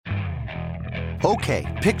Okay,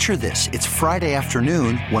 picture this. It's Friday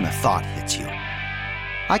afternoon when a thought hits you.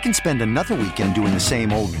 I can spend another weekend doing the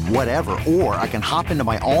same old whatever, or I can hop into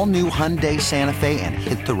my all-new Hyundai Santa Fe and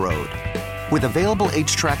hit the road. With available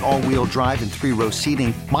H-Track all-wheel drive and 3-row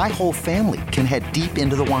seating, my whole family can head deep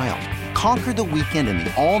into the wild. Conquer the weekend in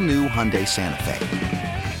the all-new Hyundai Santa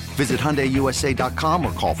Fe. Visit HyundaiUSA.com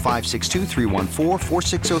or call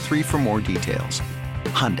 562-314-4603 for more details.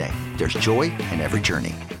 Hyundai, there's joy in every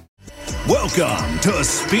journey. Welcome to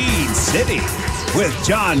Speed City with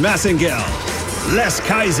John Massengale, Les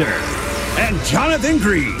Kaiser, and Jonathan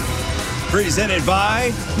Green. Presented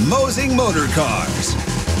by Mosing Motor Cars.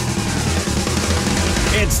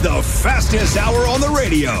 It's the fastest hour on the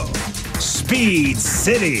radio. Speed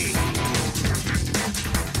City.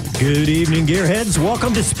 Good evening, gearheads.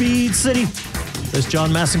 Welcome to Speed City. This is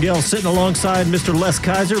John Massengale sitting alongside Mr. Les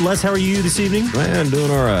Kaiser. Les, how are you this evening? Man,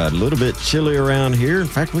 doing all right. A little bit chilly around here. In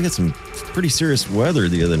fact, we got some pretty serious weather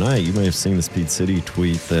the other night. You may have seen the Speed City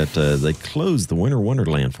tweet that they closed the Winter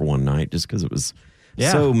Wonderland for one night just because it was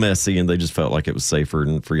so messy, and they just felt like it was safer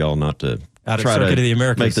and for y'all not to try to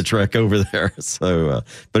the make the trek over there. So,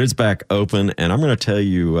 but it's back open, and I'm going to tell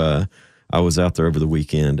you, I was out there over the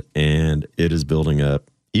weekend, and it is building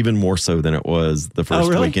up even more so than it was the first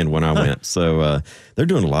weekend when I went. So they're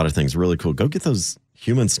doing a lot of things really cool. Go get those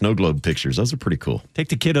human snow globe pictures. Those are pretty cool. Take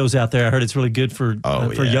the kiddos out there. I heard it's really good for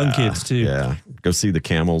young kids, too. Yeah. Go see the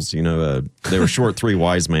camels. You know, they were short 3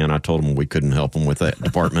 wise men. I told them we couldn't help them with that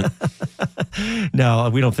department. No,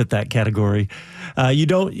 we don't fit that category. You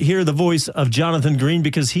don't hear the voice of Jonathan Green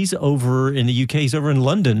because he's over in the UK. He's over in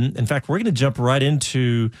London. In fact, we're going to jump right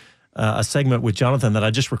into a segment with Jonathan that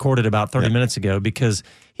I just recorded about 30 minutes ago because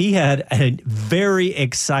he had a very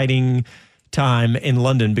exciting time in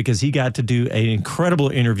London because he got to do an incredible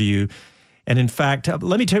interview. And in fact,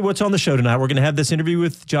 let me tell you what's on the show tonight. We're going to have this interview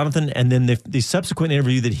with Jonathan and then the subsequent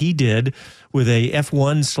interview that he did with a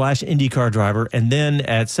F1/IndyCar driver. And then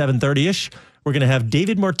at 7:30-ish, we're going to have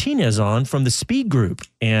David Martinez on from the Speed Group.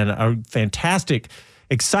 And a fantastic,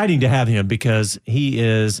 exciting to have him because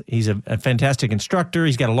he's a fantastic instructor.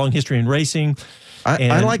 He's got a long history in racing.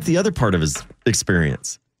 I like the other part of his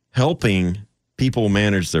experience, helping people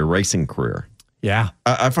manage their racing career. Yeah.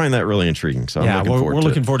 I find that really intriguing. So we're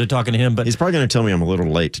looking forward to talking to him. But he's probably going to tell me I'm a little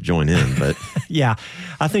late to join in. But yeah,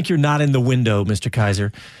 I think you're not in the window, Mr.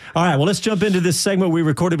 Kaiser. All right, well, let's jump into this segment we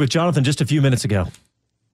recorded with Jonathan just a few minutes ago.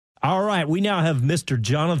 All right, we now have Mr.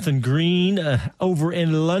 Jonathan Green over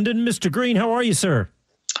in London. Mr. Green, how are you, sir?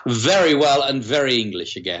 Very well and very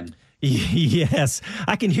English again. Yes,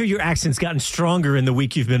 I can hear your accent's gotten stronger in the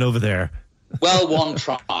week you've been over there. Well, one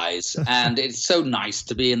tries, and it's so nice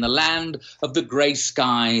to be in the land of the grey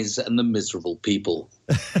skies and the miserable people.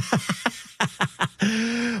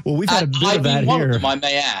 Well, we've had a bit of that one here. Of them, I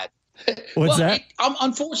may add. What's that?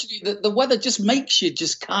 Unfortunately, the weather just makes you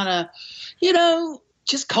just kind of,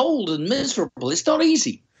 just cold and miserable. It's not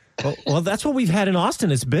easy. Well, that's what we've had in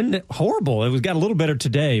Austin. It's been horrible. It got a little better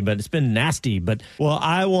today, but it's been nasty. But, well,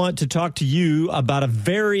 I want to talk to you about a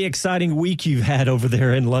very exciting week you've had over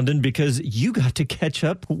there in London because you got to catch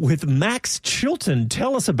up with Max Chilton.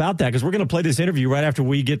 Tell us about that because we're going to play this interview right after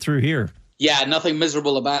we get through here. Yeah, nothing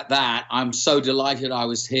miserable about that. I'm so delighted I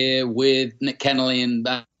was here with Nick Kennelly and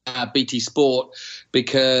BT Sport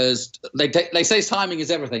because they say timing is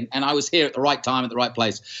everything, and I was here at the right time at the right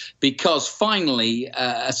place because finally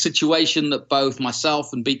a situation that both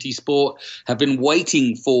myself and BT Sport have been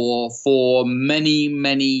waiting for many,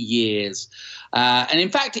 many years. And in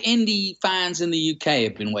fact, Indy fans in the UK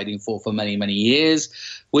have been waiting for many, many years,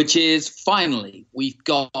 which is finally we've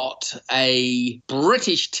got a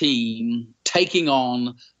British team taking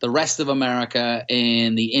on the rest of America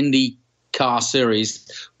in the Indy car series,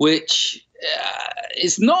 which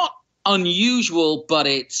is not unusual, but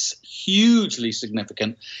it's hugely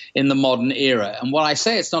significant in the modern era. And when I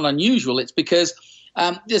say it's not unusual, it's because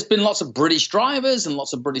there's been lots of British drivers and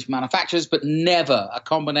lots of British manufacturers, but never a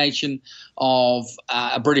combination of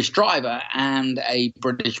a British driver and a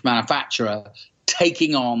British manufacturer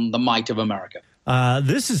taking on the might of America.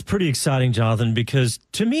 This is pretty exciting, Jonathan, because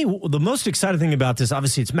to me, the most exciting thing about this,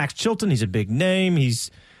 obviously, it's Max Chilton. He's a big name.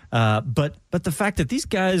 But the fact that these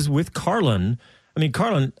guys with Carlin,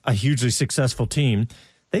 Carlin, a hugely successful team,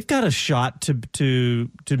 they've got a shot to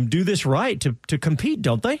do this right, to compete,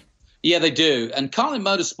 don't they? Yeah, they do. And Carlin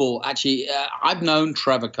Motorsport, actually, I've known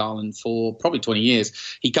Trevor Carlin for probably 20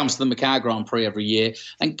 years. He comes to the Macau Grand Prix every year.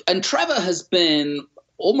 And Trevor has been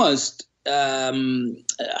almost I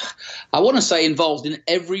want to say involved in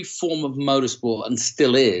every form of motorsport and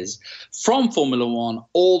still is, from Formula One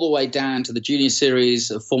all the way down to the junior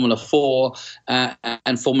series of Formula 4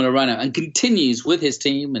 and Formula Renault, and continues with his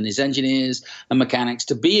team and his engineers and mechanics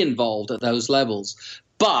to be involved at those levels.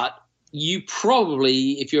 But you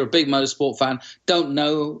probably, if you're a big motorsport fan, don't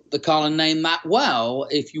know the Carlin name that well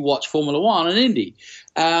if you watch Formula One and Indy.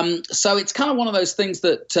 So it's kind of one of those things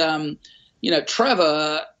that,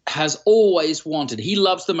 Trevor has always wanted. He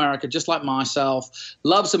loves America, just like myself,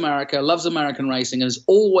 loves America, loves American racing, and has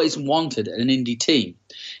always wanted an Indy team.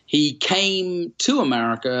 He came to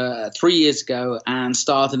America 3 years ago and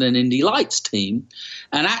started an Indy Lights team,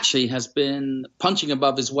 and actually has been punching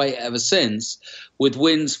above his weight ever since, with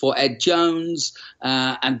wins for Ed Jones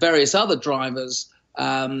and various other drivers,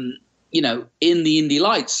 in the Indy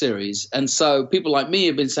Lights series. And so people like me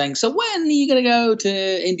have been saying, so when are you going to go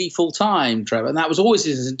to Indy full time, Trevor? And that was always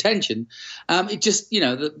his intention. It just,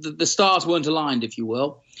 the stars weren't aligned, if you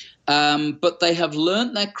will. But they have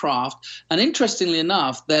learnt their craft. And interestingly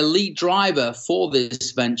enough, their lead driver for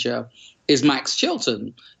this venture is Max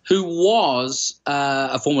Chilton, who was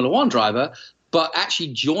a Formula One driver, but actually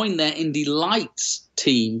joined their Indy Lights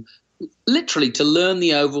team literally to learn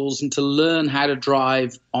the ovals and to learn how to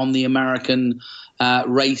drive on the American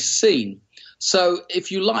race scene. So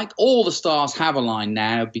if you like, all the stars have aligned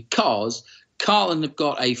now, because Carlin have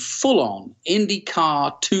got a full-on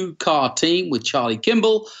IndyCar two-car team with Charlie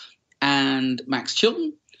Kimball and Max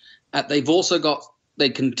Chilton. They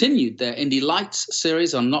continued their Indy Lights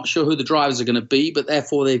series. I'm not sure who the drivers are going to be, but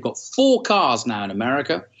therefore they've got 4 cars now in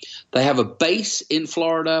America. They have a base in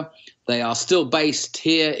Florida. They are still based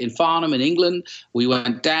here in Farnham in England. We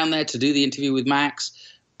went down there to do the interview with Max.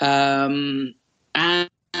 And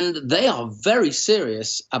they are very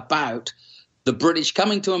serious about the British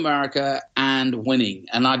coming to America and winning.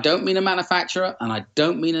 And I don't mean a manufacturer, and I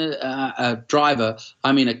don't mean a driver.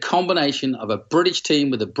 I mean a combination of a British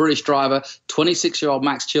team with a British driver, 26-year-old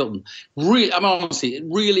Max Chilton. Really, honestly, it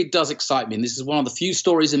really does excite me. And this is one of the few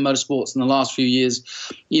stories in motorsports in the last few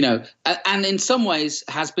years, and in some ways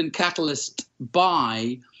has been catalyzed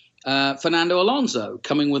by Fernando Alonso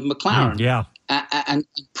coming with McLaren. And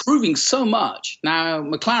proving so much. Now,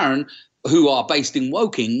 McLaren, who are based in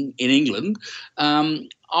Woking in England,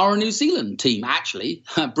 are a New Zealand team, actually.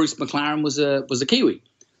 Bruce McLaren was a Kiwi.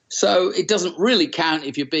 So it doesn't really count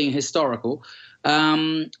if you're being historical.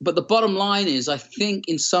 But the bottom line is, I think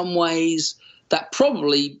in some ways that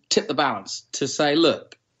probably tipped the balance to say,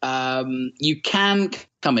 look, you can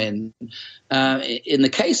come in. In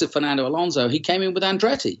the case of Fernando Alonso, he came in with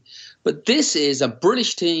Andretti. But this is a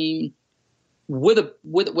British team with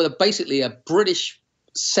basically a British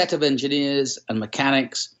set of engineers and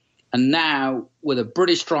mechanics, and now with a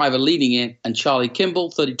British driver leading it, and Charlie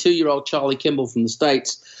Kimball, 32-year-old Charlie Kimball from the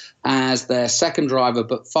States, as their second driver,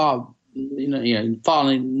 but far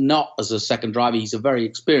not as a second driver. He's a very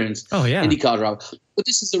experienced IndyCar driver. But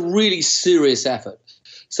this is a really serious effort.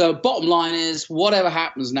 So bottom line is, whatever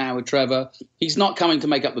happens now with Trevor, he's not coming to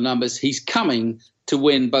make up the numbers. He's coming to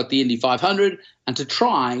win both the Indy 500 and to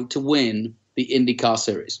try to win the IndyCar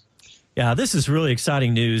Series. Yeah, this is really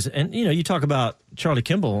exciting news. And, you talk about Charlie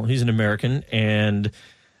Kimball. He's an American and,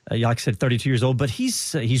 like I said, 32 years old. But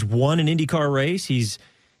he's won an IndyCar race. He's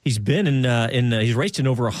been he's raced in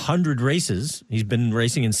over 100 races. He's been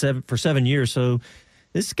racing for 7 years. So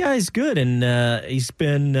this guy's good. And he's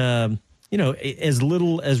been, as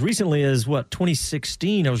little as recently as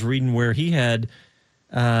 2016. I was reading where he had,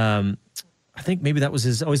 I think maybe that was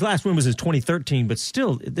his last win was his 2013. But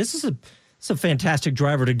still, it's a fantastic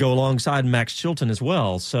driver to go alongside Max Chilton as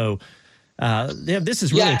well. So, this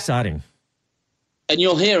is really exciting. And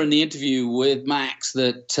you'll hear in the interview with Max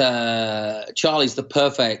that Charlie's the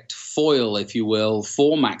perfect foil, if you will,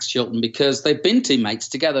 for Max Chilton, because they've been teammates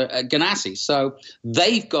together at Ganassi. So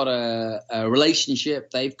they've got a relationship,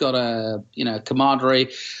 they've got a camaraderie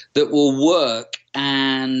that will work.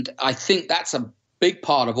 And I think that's a big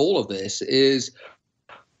part of all of this is,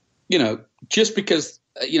 just because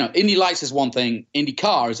Indy Lights is one thing,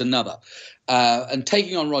 IndyCar is another. And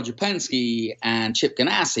taking on Roger Penske and Chip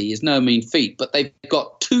Ganassi is no mean feat. But they've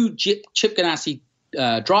got 2 Chip Ganassi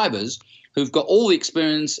drivers who've got all the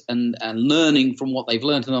experience and learning from what they've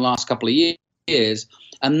learned in the last couple of years.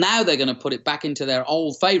 And now they're going to put it back into their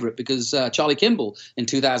old favorite, because Charlie Kimball in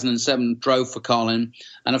 2007 drove for Carlin.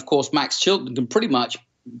 And, of course, Max Chilton can pretty much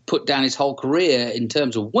put down his whole career in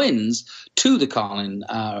terms of wins to the Carlin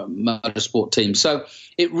motorsport team. So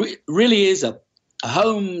it really is a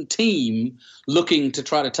home team looking to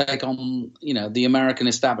try to take on, the American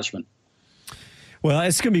establishment. Well,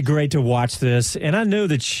 it's going to be great to watch this, and I know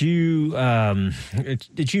that you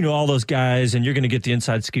know all those guys, and you're going to get the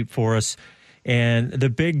inside scoop for us. And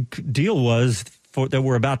the big deal that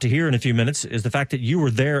we're about to hear in a few minutes is the fact that you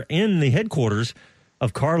were there in the headquarters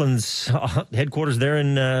of Carlin's headquarters there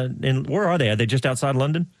in where are they? Are they just outside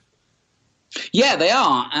London? Yeah, they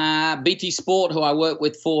are. BT Sport, who I work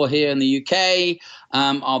with here in the UK,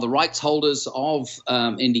 are the rights holders of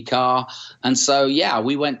IndyCar. And so,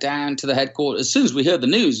 we went down to the headquarters. As soon as we heard the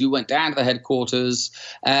news, we went down to the headquarters.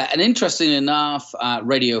 And interestingly enough,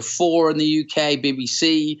 Radio 4 in the UK,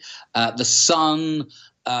 BBC, The Sun,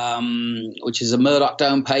 which is a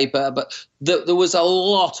Murdoch-owned paper. But there was a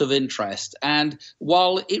lot of interest. And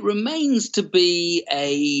while it remains to be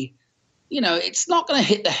it's not going to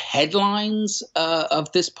hit the headlines of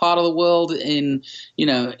this part of the world in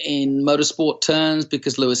motorsport terms,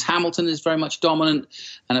 because Lewis Hamilton is very much dominant,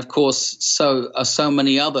 and of course so are so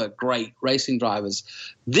many other great racing drivers.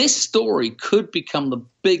 This story could become the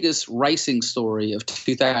biggest racing story of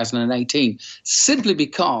 2018, simply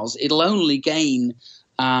because it'll only gain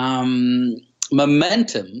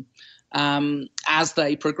momentum as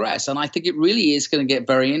they progress. And I think it really is going to get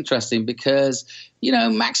very interesting because,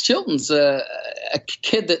 Max Chilton's a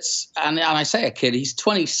kid and I say a kid, he's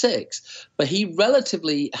 26, but he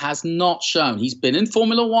relatively has not shown. He's been in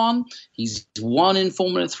Formula One, he's won in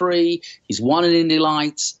Formula 3, he's won in Indy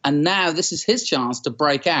Lights, and now this is his chance to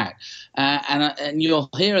break out. And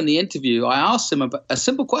you'll hear in the interview, I asked him a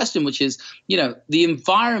simple question, which is, the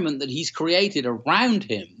environment that he's created around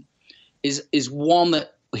him is one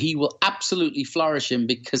that he will absolutely flourish in,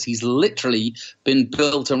 because he's literally been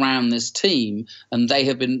built around this team, and they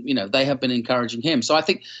have been encouraging him. So I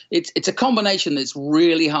think it's a combination that's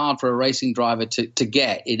really hard for a racing driver to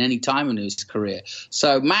get in any time in his career.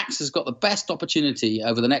 So Max has got the best opportunity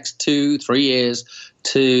over the next 2-3 years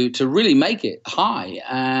to really make it high.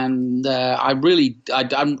 And I'm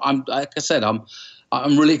like I said,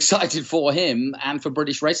 I'm really excited for him and for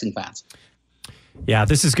British racing fans. Yeah,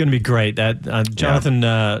 this is going to be great. That Jonathan,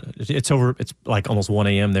 it's over. It's like almost 1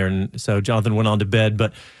 a.m. there, and so Jonathan went on to bed.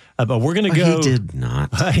 But we're going to go. He did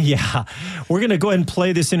not. We're going to go ahead and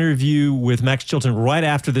play this interview with Max Chilton right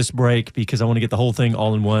after this break, because I want to get the whole thing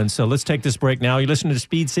all in one. So let's take this break now. You're listening to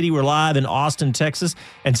Speed City. We're live in Austin, Texas,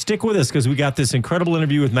 and stick with us because we got this incredible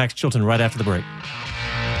interview with Max Chilton right after the break.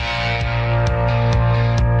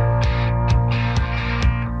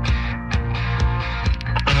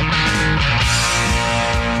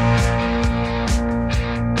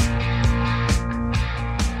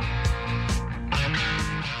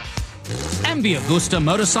 MV Agusta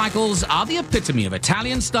motorcycles are the epitome of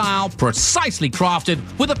Italian style, precisely crafted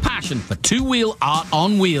with a passion for two-wheel art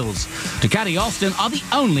on wheels. Ducati Austin are the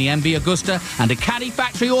only MV Agusta and Ducati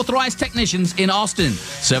factory-authorized technicians in Austin,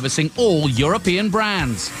 servicing all European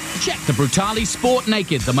brands. Check the Brutale Sport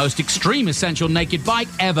Naked, the most extreme essential naked bike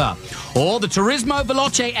ever, or the Turismo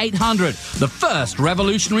Veloce 800, the first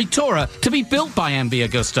revolutionary tourer to be built by MV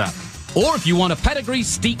Agusta. Or if you want a pedigree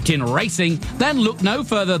steeped in racing, then look no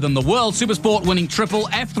further than the World Supersport winning triple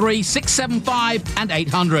F3, 675 and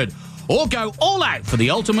 800. Or go all out for the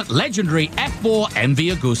ultimate legendary F4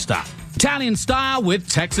 MV Agusta. Italian style with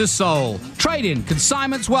Texas soul. Trade-in,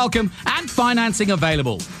 consignments welcome, and financing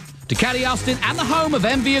available. Ducati Austin and the home of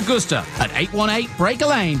MV Agusta at 818 Breaker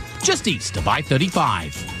Lane, just east of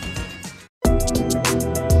I-35.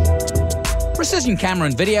 Precision Camera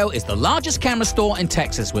and Video is the largest camera store in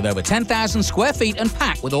Texas with over 10,000 square feet and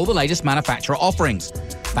packed with all the latest manufacturer offerings.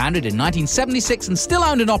 Founded in 1976 and still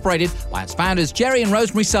owned and operated by its founders Jerry and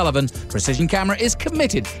Rosemary Sullivan, Precision Camera is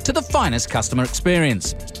committed to the finest customer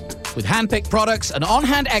experience. With hand-picked products and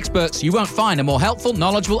on-hand experts, you won't find a more helpful,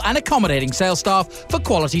 knowledgeable and accommodating sales staff for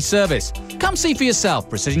quality service. Come see for yourself.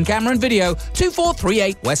 Precision Camera and Video,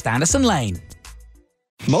 2438 West Anderson Lane.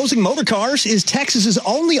 Mosing Motorcars is Texas's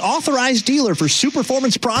only authorized dealer for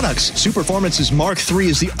Superformance products. Superformance's Mark III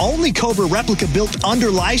is the only Cobra replica built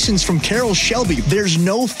under license from Carroll Shelby. There's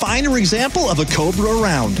no finer example of a Cobra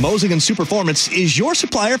around. Mosing and Superformance is your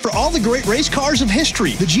supplier for all the great race cars of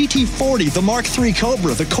history. The GT40, the Mark III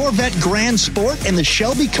Cobra, the Corvette Grand Sport, and the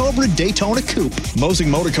Shelby Cobra Daytona Coupe. Mosing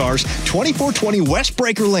Motorcars, 2420 West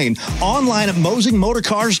Breaker Lane. Online at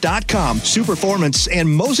mosingmotorcars.com. Superformance and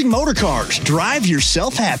Mosing Motorcars. Drive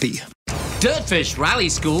yourself happy. Dirtfish Rally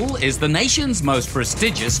School is the nation's most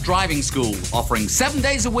prestigious driving school, offering 7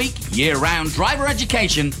 days a week, year-round driver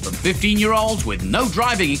education from 15-year-olds with no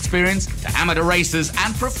driving experience to amateur racers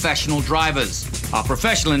and professional drivers. Our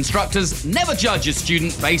professional instructors never judge a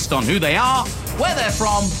student based on who they are, where they're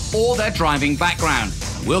from, or their driving background.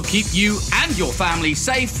 We'll keep you and your family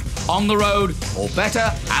safe on the road, or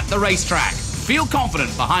better, at the racetrack. feel confident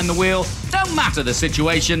behind the wheel, no matter the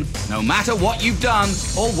situation, no matter what you've done,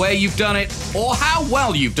 or where you've done it, or how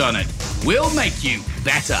well you've done it. We'll make you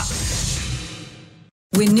better.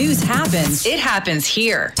 When news happens, it happens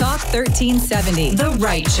here. Talk 1370, the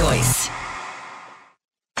right choice.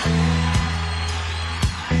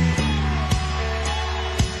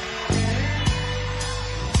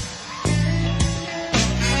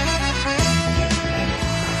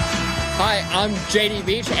 Hi, I'm JD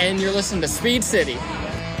Beach, and you're listening to Speed City.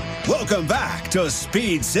 Welcome back to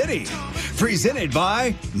Speed City, presented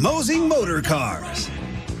by Mosing Motor Cars.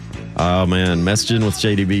 Oh, man, messaging with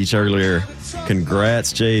JD Beach earlier.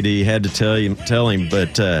 Congrats, JD. Had to tell him,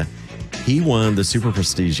 but he won the Super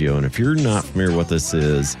Prestigio. And if you're not familiar with this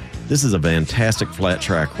is a fantastic flat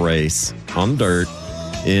track race on dirt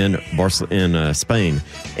in Spain.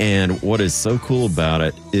 And what is so cool about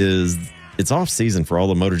it is it's off season for all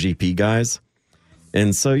the MotoGP guys.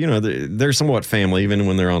 And so, they're somewhat family, even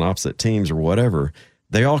when they're on opposite teams or whatever.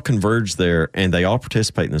 They all converge there and they all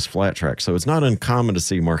participate in this flat track. So it's not uncommon to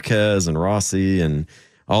see Marquez and Rossi and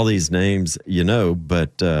all these names,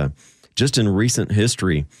 but just in recent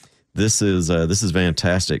history, this is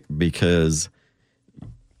fantastic because,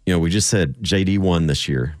 we just said JD won this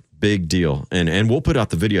year. Big deal. And we'll put out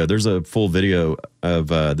the video. There's a full video of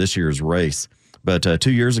this year's race. But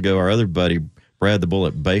 2 years ago, our other buddy, Brad the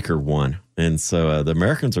Bullet Baker, won. And so the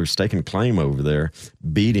Americans are staking claim over there,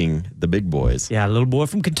 beating the big boys. Yeah, little boy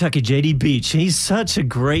from Kentucky, JD Beach. He's such a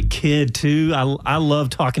great kid, too. I love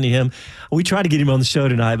talking to him. We tried to get him on the show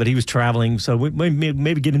tonight, but he was traveling. So we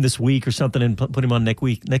maybe get him this week or something and put him on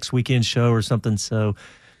next weekend show or something. So,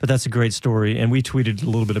 but that's a great story. And we tweeted a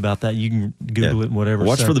little bit about that. You can Google it and whatever.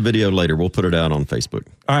 Watch for the video later. We'll put it out on Facebook.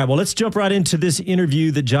 All right, well, let's jump right into this interview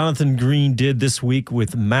that Jonathan Green did this week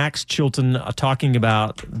with Max Chilton talking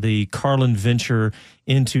about the Carlin venture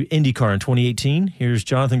into IndyCar in 2018. Here's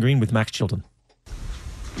Jonathan Green with Max Chilton.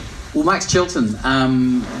 Well, Max Chilton,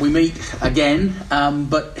 we meet again,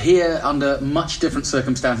 but here under much different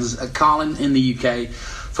circumstances at Carlin in the UK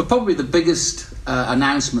for probably the biggest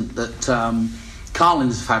announcement that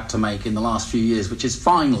Carlin's had to make in the last few years, which is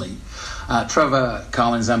finally Trevor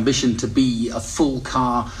Carlin's ambition to be a full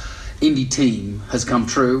car Indy team has come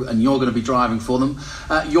true, and you're going to be driving for them.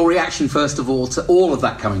 Your reaction, first of all, to all of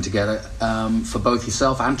that coming together for both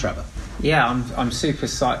yourself and Trevor? Yeah, I'm super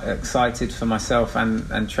excited for myself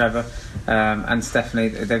and Trevor and Stephanie.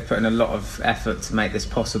 They've put in a lot of effort to make this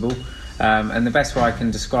possible, and the best way I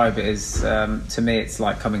can describe it is, to me, it's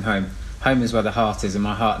like coming home. Home is where the heart is, and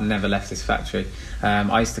my heart never left this factory.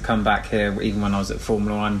 I used to come back here even when I was at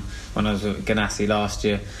Formula One, when I was at Ganassi last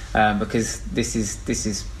year, because this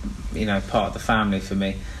is part of the family for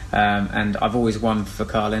me. And I've always won for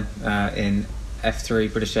Carlin in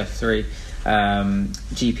F3, British F3,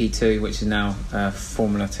 GP2, which is now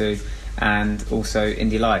Formula 2, and also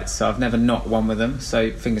Indy Lights. So I've never not won with them.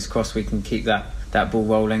 So fingers crossed we can keep that ball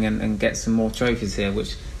rolling and get some more trophies here,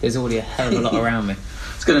 which there's already a hell of a lot around me.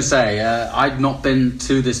 I was going to say, I've not been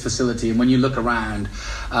to this facility, and when you look around,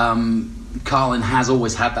 Carlin has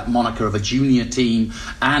always had that moniker of a junior team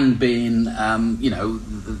and been,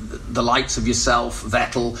 the likes of yourself,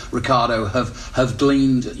 Vettel, Ricciardo have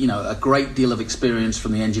gleaned, a great deal of experience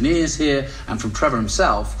from the engineers here and from Trevor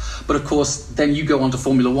himself. But of course, then you go on to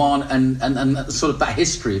Formula One and sort of that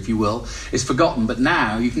history, if you will, is forgotten. But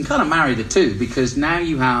now you can kind of marry the two, because now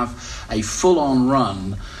you have a full-on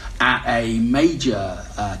run at a major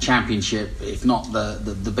championship, if not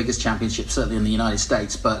the biggest championship, certainly in the United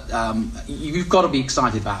States. But you've got to be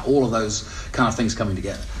excited about all of those kind of things coming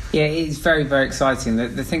together. Yeah, it's very, very exciting.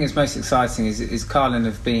 The thing that's most exciting is Carlin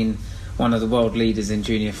have been one of the world leaders in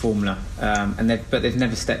junior Formula, but they've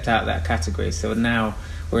never stepped out of that category. So now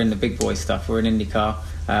we're in the big boy stuff. We're in IndyCar.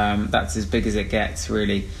 That's as big as it gets,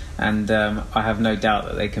 really. And I have no doubt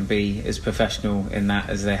that they can be as professional in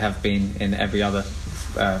that as they have been in every other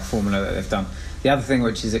formula that they've done. The other thing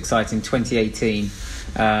which is exciting, 2018,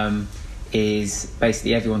 is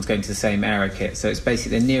basically everyone's going to the same aero kit. So it's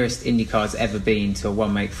basically the nearest IndyCar has ever been to a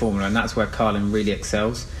one-make formula, and that's where Carlin really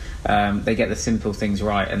excels. They get the simple things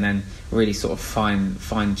right and then really sort of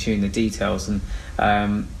fine-tune the details. And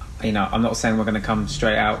I'm not saying we're going to come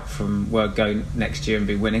straight out from World Go next year and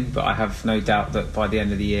be winning, but I have no doubt that by the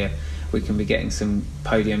end of the year we can be getting some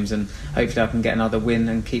podiums, and hopefully I can get another win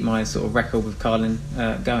and keep my sort of record with Carlin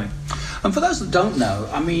going. And for those that don't know,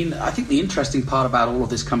 I think the interesting part about all of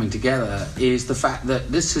this coming together is the fact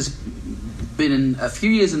that this has been a few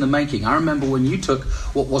years in the making. I remember when you took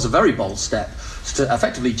what was a very bold step to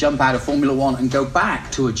effectively jump out of Formula One and go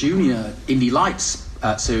back to a junior Indy Lights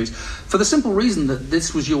series, for the simple reason that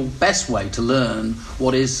this was your best way to learn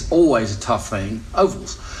what is always a tough thing,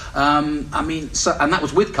 ovals. And that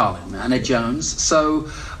was with Carlin and Ed Jones. So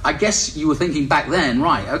I guess you were thinking back then,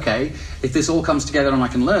 right, okay, if this all comes together and I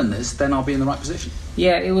can learn this, then I'll be in the right position.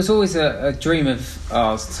 Yeah, it was always a dream of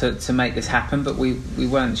ours to make this happen, but we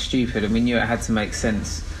weren't stupid, and we knew it had to make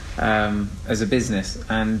sense as a business.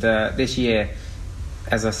 And this year,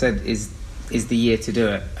 as I said, is the year to do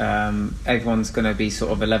it. Everyone's going to be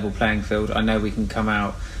sort of a level playing field. I know we can come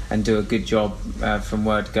out and do a good job from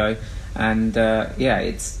word go. And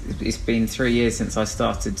it's been 3 years since I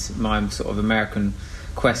started my sort of American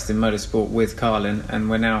quest in motorsport with Carlin, and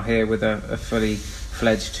we're now here with a fully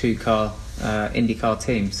fledged 2-car IndyCar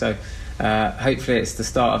team. So hopefully it's the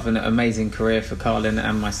start of an amazing career for Carlin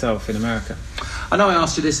and myself in America. I know I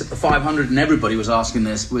asked you this at the 500 and everybody was asking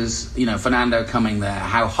this, was, Fernando coming there,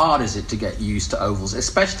 how hard is it to get used to ovals,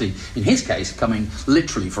 especially in his case coming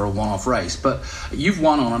literally for a one-off race. But you've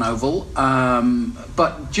won on an oval,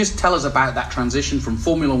 but just tell us about that transition from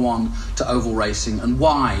Formula One to oval racing and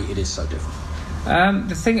why it is so different.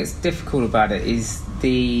 The thing that's difficult about it is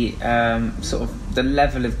the sort of the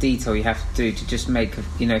level of detail you have to do to just make,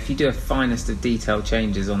 if you do a finest of detail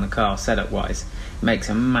changes on the car setup wise, it makes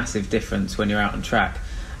a massive difference when you're out on track,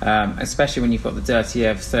 especially when you've got the dirty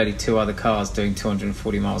air of 32 other cars doing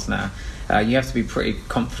 240 miles an hour. You have to be pretty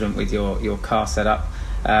confident with your car setup.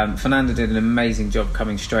 Fernando did an amazing job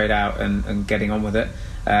coming straight out and getting on with it.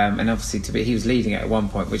 And obviously he was leading it at one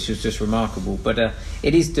point, which was just remarkable. But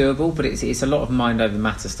it is doable, but it's a lot of mind over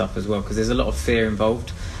matter stuff as well, because there's a lot of fear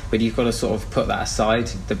involved. But you've got to sort of put that aside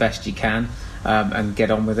the best you can and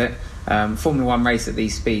get on with it. Formula One race at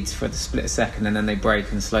these speeds for the split second, and then they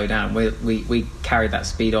brake and slow down. We carry that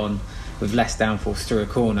speed on with less downforce through a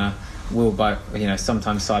corner,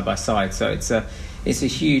 sometimes side by side. So it's a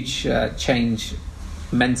huge change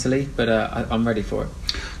mentally, but I'm ready for it.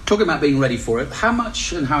 Talking about being ready for it, how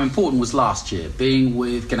much and how important was last year being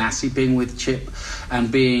with Ganassi, being with Chip,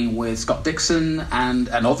 and being with Scott Dixon, and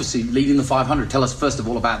obviously leading the 500? Tell us first of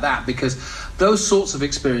all about that, because those sorts of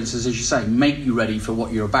experiences, as you say, make you ready for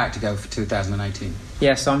what you're about to go for 2018.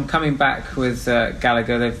 Yeah, so I'm coming back with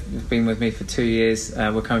Gallagher. They've been with me for 2 years.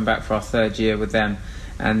 We're coming back for our third year with them,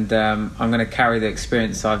 and I'm going to carry the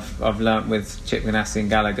experience I've learnt with Chip Ganassi and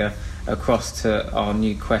Gallagher across to our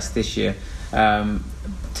new quest this year.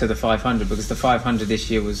 To the 500, because the 500 this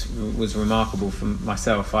year was remarkable for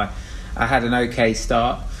myself. I had an okay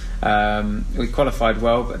start. We qualified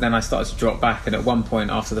well, but then I started to drop back, and at one point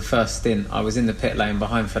after the first stint I was in the pit lane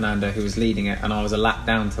behind Fernando, who was leading it, and I was a lap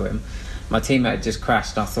down to him. My teammate had just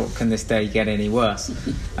crashed, and I thought, can this day get any worse?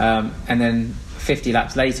 And then 50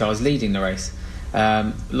 laps later I was leading the race.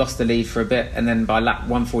 Lost the lead for a bit, and then by lap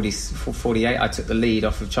 148 I took the lead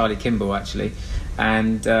off of Charlie Kimball actually,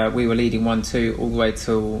 and we were leading 1-2 all the way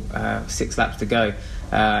till 6 laps to go,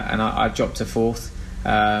 and I dropped to fourth,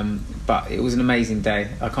 but it was an amazing day.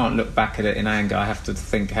 I can't look back at it in anger. I have to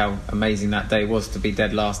think how amazing that day was to be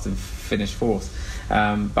dead last and finish fourth,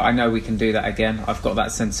 but I know we can do that again. I've got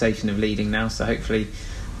that sensation of leading now, so hopefully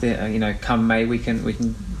come May we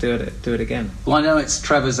can do it again. Well, I know it's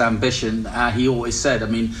Trevor's ambition. He always said,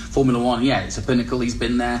 Formula One, it's a pinnacle. He's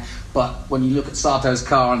been there, but when you look at Sato's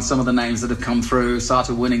car and some of the names that have come through,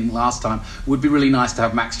 Sato winning last time, would be really nice to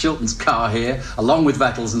have Max Chilton's car here, along with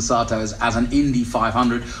Vettel's and Sato's, as an Indy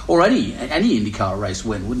 500 or any IndyCar race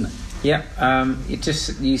win, wouldn't it? Yeah,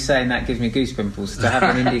 you saying that gives me goosebumps to have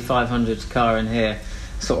an Indy 500 car in here,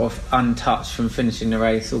 sort of untouched from finishing the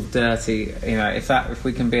race, all dirty. If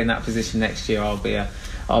we can be in that position next year, I'll be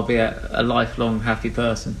a lifelong happy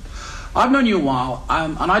person. I've known you a while,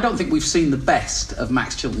 and I don't think we've seen the best of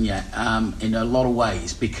Max Chilton yet, in a lot of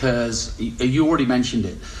ways, because you already mentioned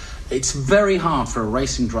it. It's very hard for a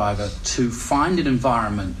racing driver to find an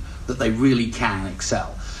environment that they really can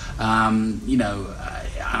excel.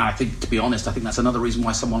 I think, to be honest, that's another reason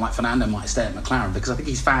why someone like Fernando might stay at McLaren, because I think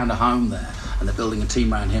he's found a home there and they're building a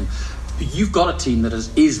team around him. You've got a team that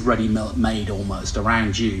is ready-made almost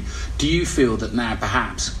around you. Do you feel that now,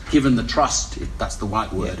 perhaps, given the trust, if that's the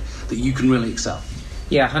right word, that you can really excel?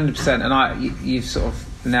 Yeah, 100%. And you've sort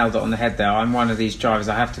of nailed it on the head there. I'm one of these drivers.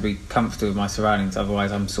 I have to be comfortable with my surroundings,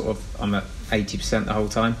 otherwise I'm at 80% the whole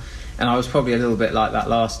time. And I was probably a little bit like that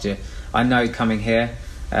last year. I know coming here,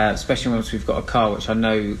 especially once we've got a car which I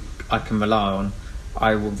know I can rely on,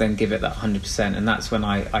 I will then give it that 100%, and that's when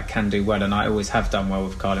I can do well, and I always have done well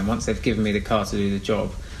with Carlin. Once they've given me the car to do the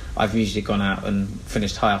job, I've usually gone out and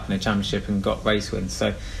finished high up in a championship and got race wins.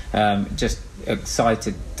 So just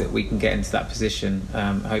excited that we can get into that position,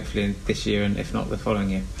 hopefully this year, and if not the following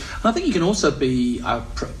year. And I think you can also be,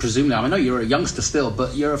 presumably, I know you're a youngster still,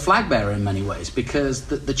 but you're a flag bearer in many ways, because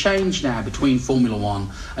the change now between Formula One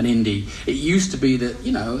and Indy, it used to be that,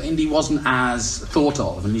 you know, Indy wasn't as thought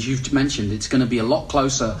of, and as you've mentioned, it's going to be a lot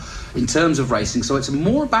closer in terms of racing, so it's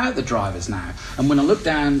more about the drivers now. And when I look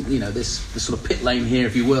down, you know, this sort of pit lane here,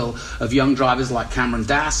 if you will, of young drivers like Cameron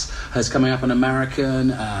Dass has coming up, an American,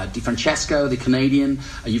 Di Francesco, the Canadian,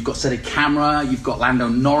 you've got Cedric Camara, you've got Lando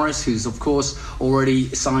Norris, who's of course already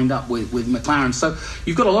signed up with McLaren. So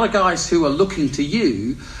you've got a lot of guys who are looking to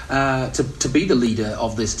you to be the leader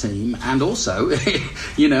of this team, and also,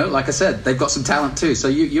 you know, like I said, they've got some talent too. So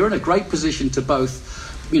you're in a great position to both,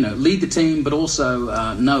 you know, lead the team, but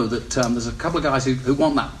also know that there's a couple of guys who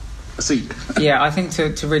want that seat. Yeah, I think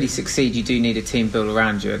to really succeed, you do need a team built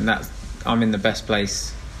around you, and I'm in the best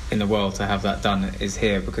place in the world to have that done is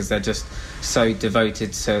here, because they're just so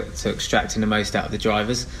devoted to extracting the most out of the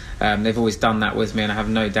drivers. They've always done that with me, and I have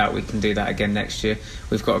no doubt we can do that again next year.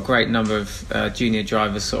 We've got a great number of junior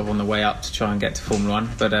drivers sort of on the way up to try and get to Formula One,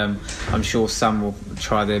 but I'm sure some will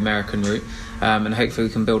try the American route, and hopefully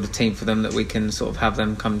we can build a team for them that we can sort of have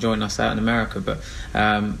them come join us out in America. But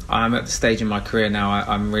I'm at the stage in my career now,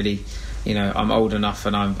 I'm really, you know, I'm old enough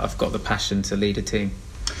and I've got the passion to lead a team.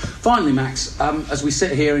 Finally, Max, as we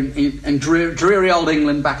sit here in dreary old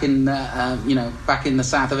England, back in back in the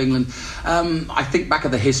south of England, I think back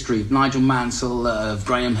of the history of Nigel Mansell, of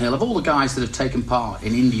Graham Hill, of all the guys that have taken part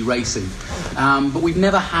in Indy racing, but we've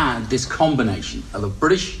never had this combination of a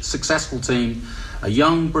British successful team, a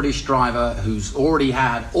young British driver who's already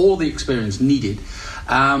had all the experience needed.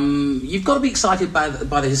 You've got to be excited by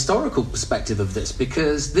the historical perspective of this,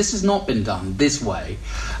 because this has not been done this way,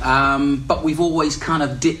 but we've always kind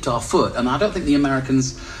of dipped our foot, and I don't think the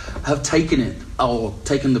Americans have taken it, or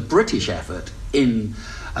taken the British effort in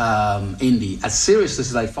Indy as seriously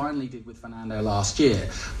as they finally did with Fernando last year.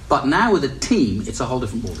 But now with a team, it's a whole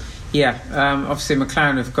different ballgame. Yeah, obviously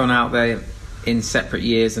McLaren have gone out there in separate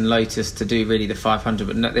years, and Lotus to do really the 500,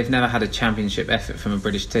 but they've never had a championship effort from a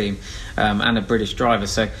British team and a British driver.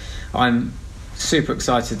 So I'm super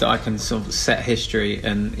excited that I can sort of set history,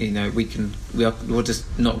 and you know we'll just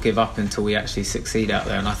not give up until we actually succeed out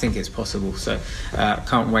there, and I think it's possible. So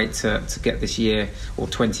can't wait to get this year, or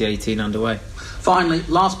 2018, underway. Finally,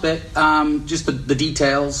 last bit, just the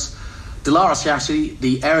details. Dallara chassis,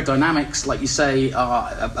 the aerodynamics, like you say,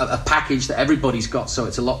 are a package that everybody's got, so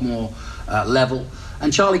it's a lot more level.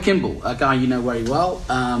 And Charlie Kimball, a guy you know very well,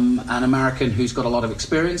 an American who's got a lot of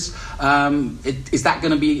experience. Is that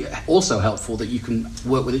going to be also helpful, that you can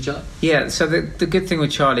work with each other? Yeah, so the good thing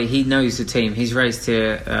with Charlie, he knows the team. He's raced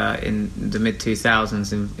here in the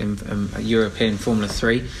mid-2000s in European Formula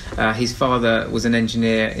 3. His father was an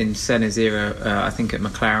engineer in Senna's era, I think at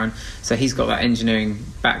McLaren. So he's got that engineering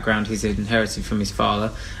background he's inherited from his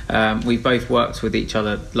father. We both worked with each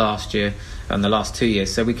other last year and the last 2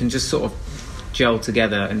 years, so we can just sort of gel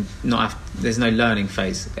together and there's no learning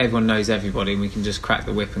phase. Everyone knows everybody, and we can just crack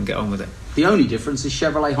the whip and get on with it. The only difference is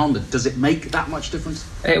Chevrolet Honda. Does it make that much difference?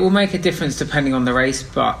 It will make a difference depending on the race,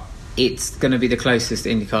 but it's going to be the closest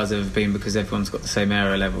IndyCar's ever been, because everyone's got the same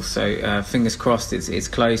aero level. So fingers crossed it's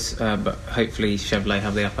close, but hopefully Chevrolet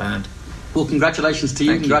have the upper hand. Well, congratulations to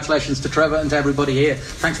you. Congratulations to Trevor and to everybody here.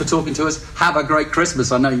 Thanks for talking to us. Have a great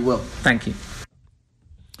Christmas. I know you will. Thank you.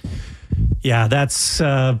 Yeah, that's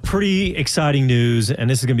pretty exciting news, and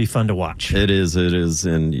this is going to be fun to watch. It is,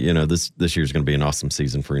 and you know this year's going to be an awesome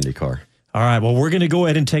season for IndyCar. All right, well, we're going to go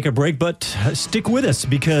ahead and take a break, but stick with us,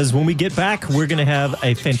 because when we get back, we're going to have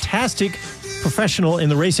a fantastic professional in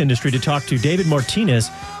the race industry to talk to, David Martinez,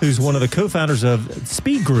 who's one of the co-founders of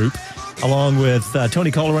Speed Group, along with Tony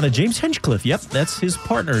Calderon and James Hinchcliffe. Yep, that's his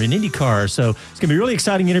partner in IndyCar. So it's going to be a really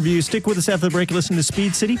exciting interview. Stick with us after the break. Listen to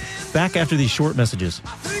Speed City. Back after these short messages.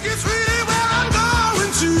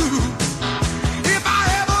 If I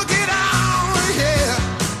ever get out here,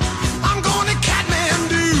 I'm gonna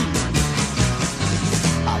Kathmandu.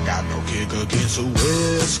 I got no kick against the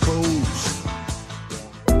West Coast.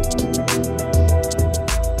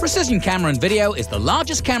 Precision Camera and Video is the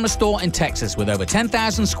largest camera store in Texas, with over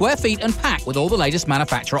 10,000 square feet and packed with all the latest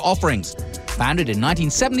manufacturer offerings. Founded in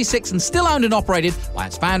 1976 and still owned and operated by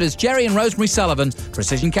its founders Jerry and Rosemary Sullivan,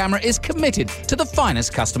 Precision Camera is committed to the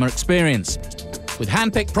finest customer experience. With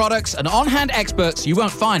hand-picked products and on-hand experts, you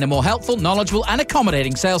won't find a more helpful, knowledgeable and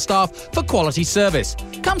accommodating sales staff for quality service.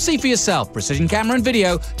 Come see for yourself. Precision Camera and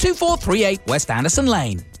Video, 2438 West Anderson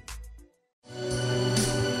Lane.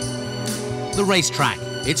 The racetrack.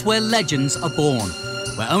 It's where legends are born.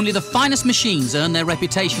 where only the finest machines earn their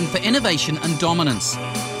reputation for innovation and dominance.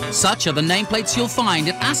 Such are the nameplates you'll find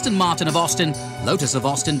at Aston Martin of Austin, Lotus of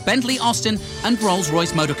Austin, Bentley Austin, and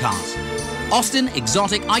Rolls-Royce Motor Cars. Austin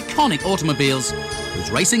exotic, iconic automobiles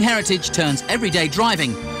whose racing heritage turns everyday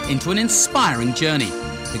driving into an inspiring journey,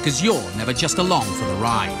 because you're never just along for the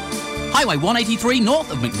ride. Highway 183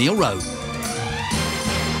 north of McNeil Road.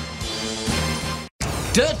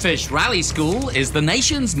 Dirtfish Rally School is the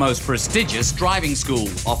nation's most prestigious driving school,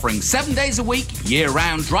 offering 7 days a week,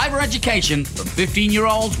 year-round driver education from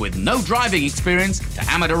 15-year-olds with no driving experience to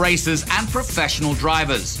amateur racers and professional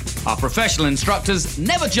drivers. Our professional instructors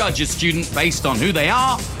never judge a student based on who they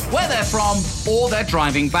are, where they're from, or their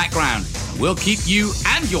driving background. We'll keep you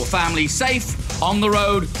and your family safe on the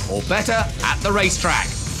road, or better, at the racetrack.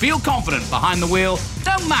 Feel confident behind the wheel,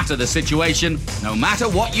 no matter the situation, no matter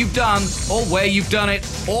what you've done, or where you've done it,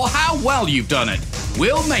 or how well you've done it.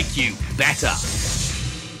 We'll make you better.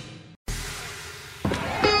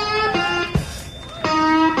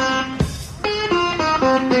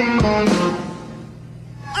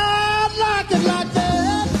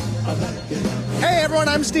 Hey everyone,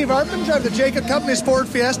 I'm Steve Hartman, drive the Jacob Company Sport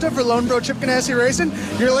Fiesta for Lone Bro Chip Ganassi Racing.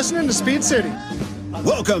 You're listening to Speed City.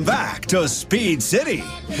 Welcome back to Speed City,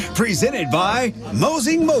 presented by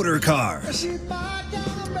Mosing Motor Cars. All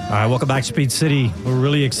right, welcome back to Speed City. We're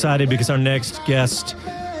really excited because our next guest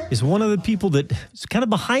is one of the people that is kind of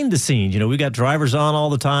behind the scenes. You know, we got drivers on all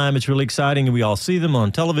the time. It's really exciting, and we all see them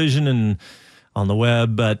on television and on the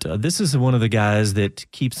web. But this is one of the guys that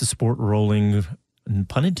keeps the sport rolling,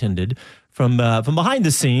 pun intended, from behind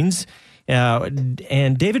the scenes.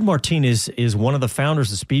 And David Martinez is one of the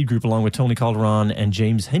founders of Speed Group, along with Tony Calderon and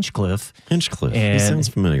James Hinchcliffe. Hinchcliffe, and, he sounds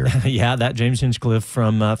familiar. Yeah, that James Hinchcliffe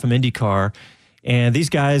from IndyCar. And these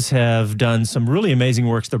guys have done some really amazing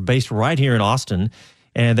works. They're based right here in Austin,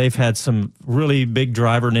 and they've had some really big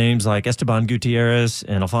driver names like Esteban Gutierrez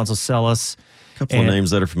and Alfonso Celis. A couple of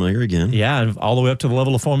names that are familiar again. Yeah, all the way up to the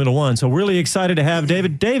level of Formula One. So really excited to have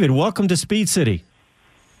David. David, welcome to Speed City.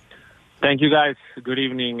 Thank you, guys. Good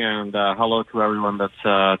evening, and hello to everyone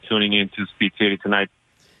that's tuning in to Speed City tonight.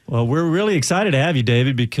 Well, we're really excited to have you,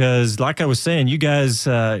 David, because like I was saying, you guys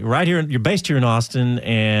right here, you're based here in Austin,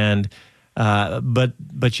 and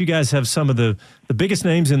but you guys have some of the biggest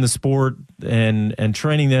names in the sport, and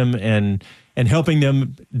training them and helping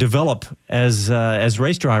them develop as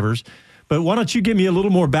race drivers. But why don't you give me a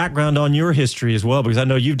little more background on your history as well, because I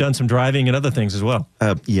know you've done some driving and other things as well.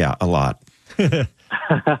 Yeah, a lot.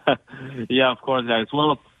 Yeah, of course, guys.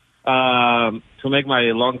 Well, to make my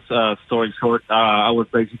long story short, I was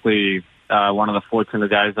basically one of the fortunate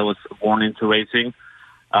guys that was born into racing.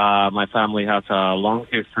 My family has a long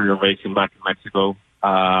history of racing back in Mexico.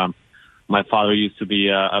 My father used to be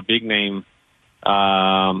a big name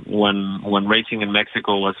when racing in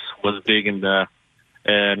Mexico was big in the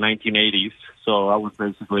 1980s. So I was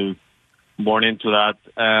basically born into that,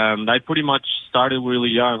 and I pretty much started really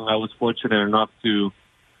young. I was fortunate enough to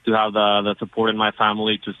have the support in my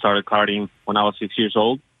family to start karting when I was 6 years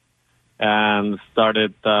old, and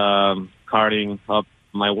started karting up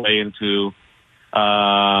my way into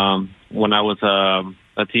when I was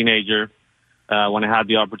a teenager, when I had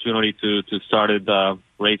the opportunity to started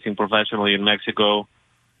racing professionally in Mexico,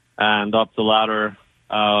 and up the ladder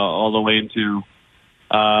all the way into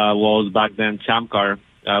what was back then Champ Car,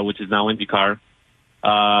 which is now IndyCar.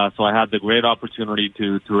 So I had the great opportunity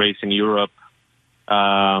to race in Europe,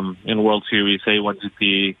 in World Series,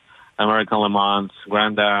 A1GP, American Le Mans,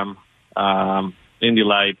 Grand Am, Indy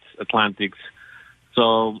Lights, Atlantics.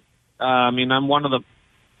 So, I mean, I'm one of the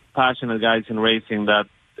passionate guys in racing that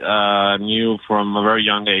knew from a very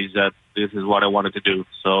young age that this is what I wanted to do.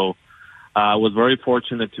 So I was very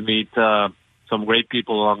fortunate to meet some great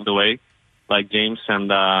people along the way, like James and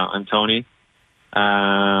Tony.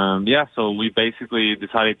 Yeah, so we basically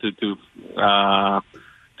decided to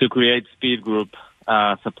create Speed Group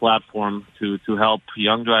as a platform to help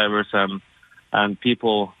young drivers and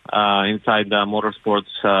people inside the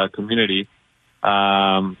motorsports community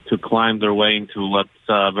to climb their way into what's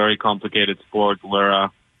a very complicated sport where,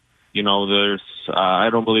 there's I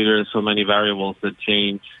don't believe there's so many variables that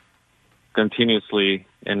change continuously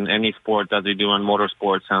in any sport that they do in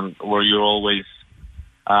motorsports, and where you're always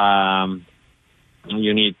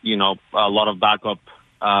you need, a lot of backup.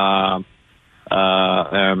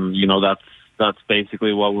 That's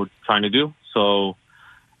basically what we're trying to do. So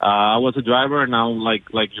I was a driver, and now, like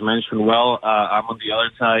you mentioned, I'm on the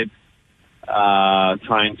other side,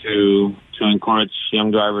 trying to encourage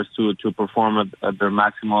young drivers to perform at their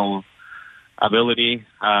maximal ability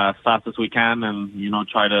as fast as we can, and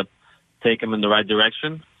try to take them in the right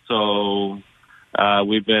direction. So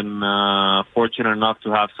we've been fortunate enough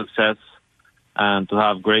to have success and to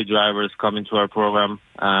have great drivers come into our program,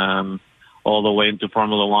 all the way into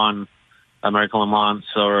Formula One, American Le Mans,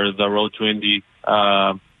 or the Road to Indy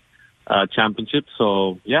championship.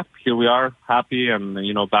 So yeah, here we are, happy and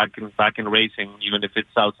back in racing, even if it's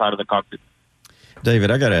outside of the cockpit.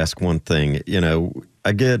 David, I got to ask one thing.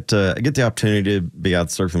 I get the opportunity to be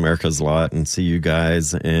out Surf Americas a lot and see you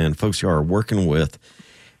guys and folks you are working with,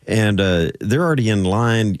 and they're already in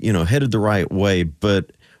line, headed the right way.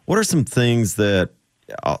 But what are some things that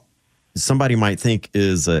somebody might think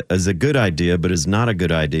is a good idea, but is not a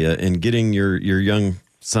good idea in getting your young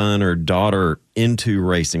son or daughter into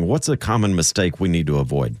racing? What's a common mistake we need to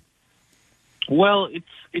avoid? Well,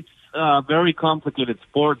 it's a very complicated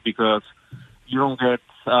sport because you don't get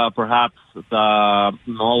perhaps the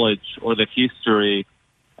knowledge or the history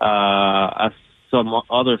as some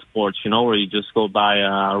other sports, where you just go buy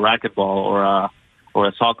a racquetball or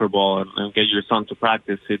a soccer ball and get your son to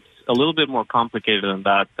practice. It's a little bit more complicated than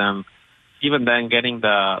that. And even then, getting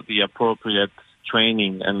the appropriate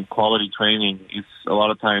training and quality training is a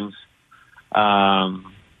lot of times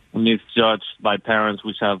misjudged by parents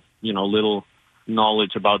which have little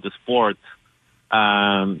knowledge about the sport.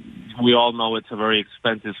 We all know it's a very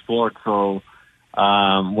expensive sport, so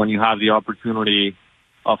when you have the opportunity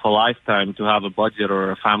of a lifetime to have a budget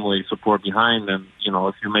or a family support behind, and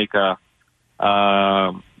if you make a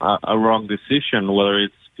wrong decision, whether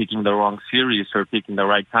it's picking the wrong series or picking the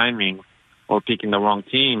right timing or picking the wrong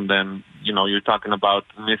team, then you're talking about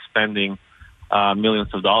misspending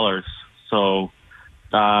millions of dollars. So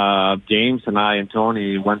James and I and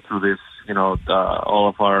Tony went through this, all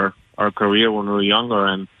of our career when we were younger,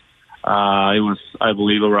 and it was, I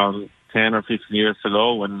believe, around 10 or 15 years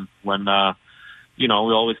ago when we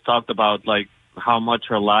always talked about like how much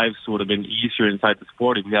our lives would have been easier inside the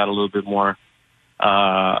sport if we had a little bit more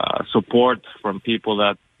support from people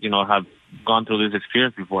that have gone through this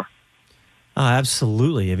experience before.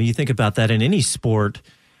 Absolutely. I mean, you think about that in any sport,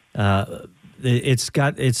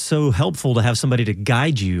 it's so helpful to have somebody to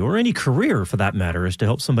guide you, or any career for that matter, is to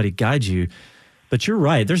help somebody guide you. But you're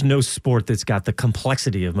right. There's no sport that's got the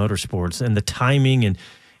complexity of motorsports and the timing and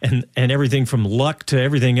everything from luck to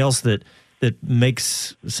everything else that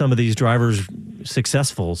makes some of these drivers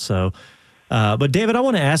successful. So, but David, I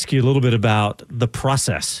want to ask you a little bit about the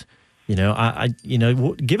process. Give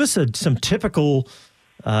us some typical,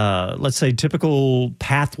 let's say, typical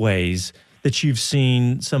pathways that you've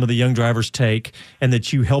seen some of the young drivers take and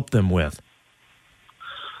that you help them with.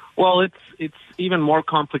 Well, it's even more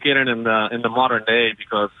complicated in the modern day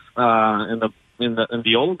because in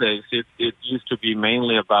the old days it used to be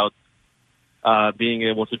mainly about being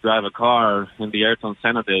able to drive a car in the Ayrton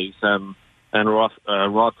Senna days and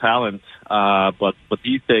raw talent. But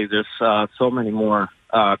these days there's so many more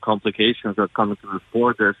complications that come into the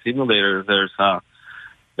sport. There's simulators. There's a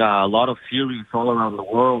lot of series all around the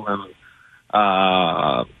world, and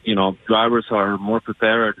drivers are more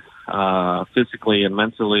prepared physically and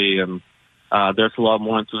mentally, and there's a lot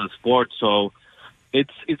more into the sport. So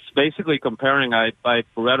it's basically comparing. I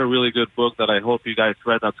read a really good book that I hope you guys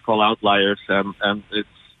read that's called Outliers, and it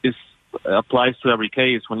applies to every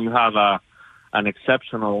case. When you have an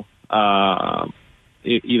exceptional,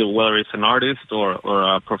 either whether it's an artist or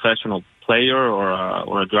a professional player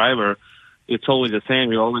or a driver, it's always the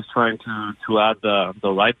same. You're always trying to add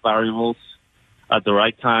the right variables at the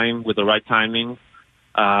right time, with the right timing,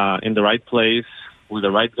 in the right place, with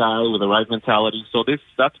the right guy, with the right mentality. So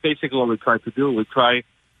that's basically what we try to do. We try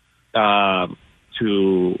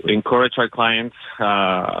to encourage our clients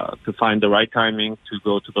to find the right timing, to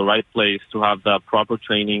go to the right place, to have the proper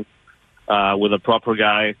training with a proper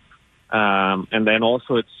guy. And then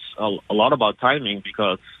also it's a lot about timing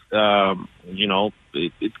because,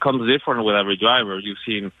 it comes different with every driver. You've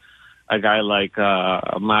seen a guy like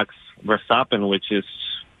Max Verstappen, which is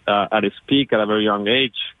at his peak at a very young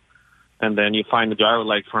age. And then you find a driver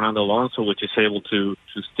like Fernando Alonso, which is able to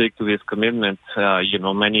stick to this commitment,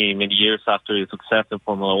 many, many years after his success in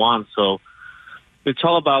Formula One. So it's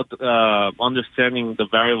all about understanding the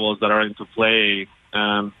variables that are into play.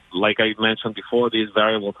 Like I mentioned before, these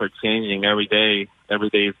variables are changing every day. Every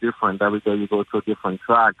day is different. Every day you go to a different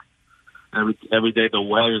track. Every day the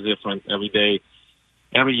weather is different.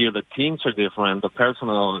 Every year the teams are different. The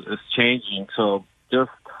personnel is changing. So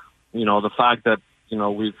just, the fact that,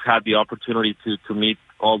 we've had the opportunity to meet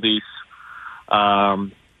all these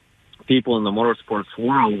people in the motorsports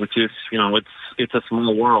world, which is, it's a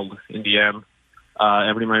small world in the end.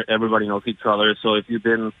 Everybody knows each other. So if you've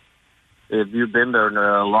been there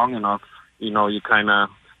long enough, you kind of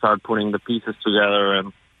start putting the pieces together,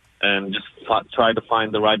 and and just try to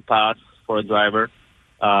find the right path for a driver,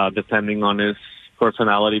 depending on his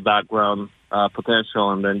personality, background,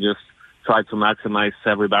 potential, and then just try to maximize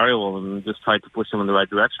every variable and just try to push him in the right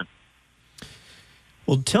direction.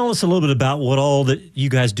 Well, tell us a little bit about what all that you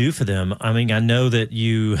guys do for them. I mean, I know that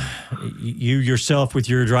you yourself with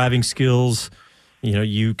your driving skills,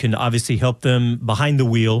 you can obviously help them behind the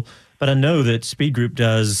wheel, but I know that Speed Group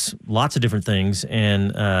does lots of different things.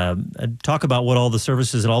 And talk about what all the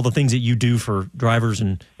services and all the things that you do for drivers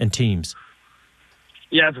and teams.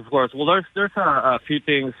 Yes, of course. Well, there's a few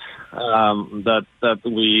things that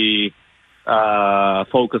we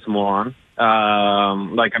focus more on.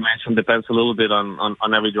 Like I mentioned, depends a little bit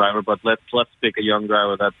on every driver, but let's pick a young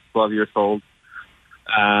driver that's 12 years old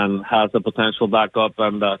and has the potential backup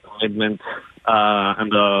and the commitment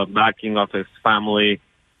and the backing of his family,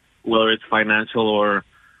 whether it's financial or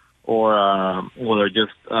whether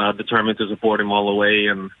just determined to support him all the way,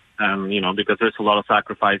 and because there's a lot of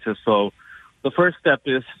sacrifices. So the first step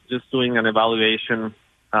is just doing an evaluation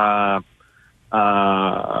setup.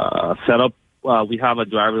 We have a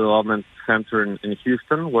driver development center in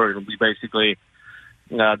Houston where we basically,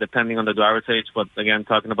 depending on the driver's age, but again,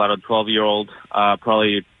 talking about a 12-year-old,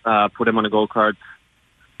 probably put him on a go-kart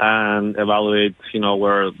and evaluate,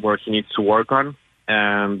 where he needs to work on.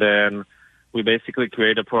 And then we basically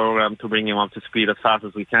create a program to bring him up to speed as fast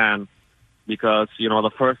as we can, because,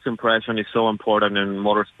 the first impression is so important in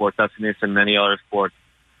motorsports as it is in many other sports.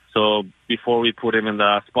 So before we put him in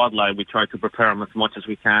the spotlight, we try to prepare him as much as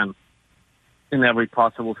we can in every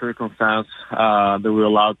possible circumstance that we're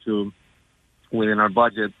allowed to within our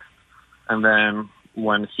budget. And then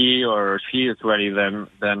when he or she is ready, then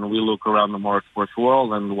we look around the motorsports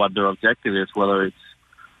world and what their objective is, whether it's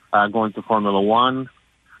going to Formula One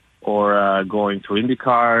or going to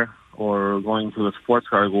IndyCar or going to the sports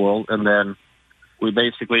car world. And then we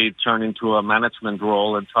basically turn into a management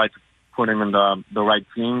role and try to put him in the right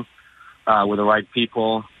team with the right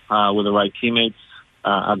people, with the right teammates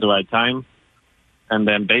at the right time. And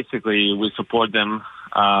then basically we support them,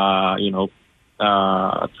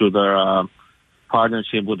 through their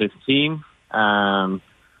partnership with this team.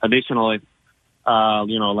 Additionally,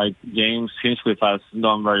 like James Hinchcliffe has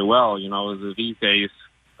done very well, these days,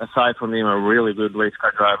 aside from being a really good race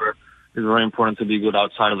car driver, it's very important to be good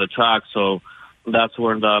outside of the track. So that's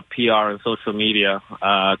where the PR and social media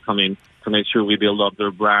come in to make sure we build up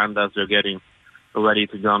their brand as they're getting ready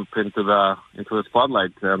to jump into the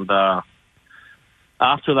spotlight. And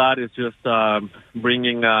after that, it's just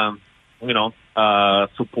bringing,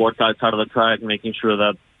 support outside of the track, making sure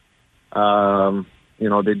that,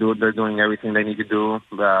 they're doing everything they need to do,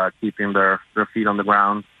 keeping their feet on the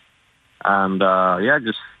ground, and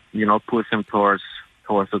just push them towards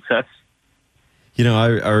success. I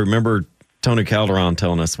remember Tony Calderon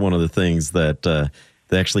telling us one of the things that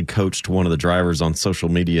they actually coached one of the drivers on social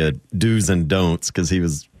media do's and don'ts, because he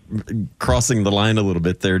was crossing the line a little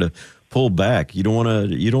bit there to pull back. You don't want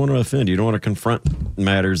to offend. You don't want to confront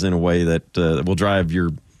matters in a way that will drive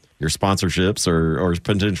your sponsorships or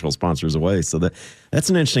potential sponsors away. So that's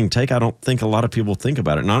an interesting take. I don't think a lot of people think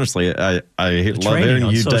about it. And honestly, I love hearing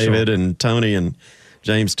you, social. David, and Tony and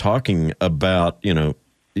James talking about,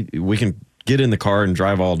 we can get in the car and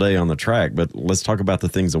drive all day on the track, but let's talk about the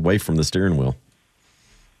things away from the steering wheel.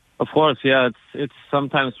 Of course, yeah. It's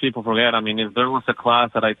sometimes people forget. I mean, if there was a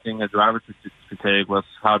class that I think a driver to take was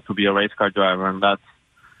how to be a race car driver, and that's,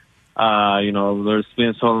 there's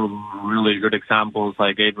been some really good examples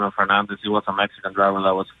like Adrian Fernandez. He was a Mexican driver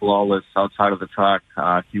that was flawless outside of the track.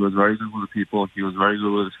 He was very good with the people. He was very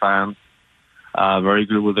good with his fans, very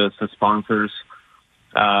good with his sponsors,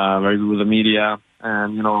 very good with the media.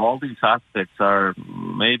 And, all these aspects are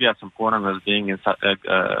maybe as important as being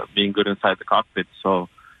good inside the cockpit. So,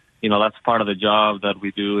 that's part of the job that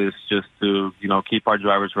we do, is just to, keep our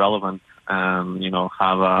drivers relevant and,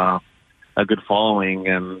 have a good following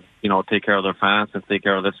and, take care of their fans and take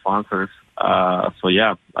care of their sponsors. I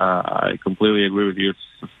completely agree with you.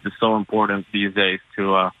 It's so important these days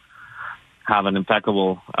to have an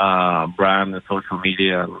impeccable brand and social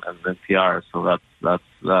media and PR. So that's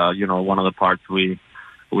one of the parts we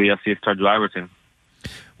assist our drivers in.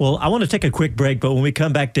 Well, I want to take a quick break, but when we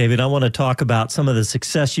come back, David, I want to talk about some of the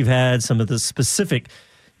success you've had, some of the specific,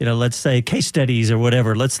 let's say case studies or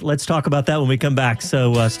whatever. Let's talk about that when we come back.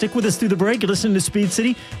 So stick with us through the break. You're listening to Speed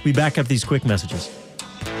City. We back up these quick messages.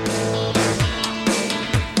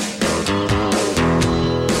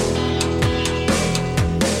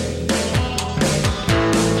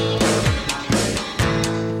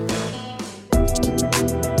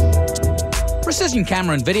 Precision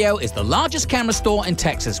Camera and Video is the largest camera store in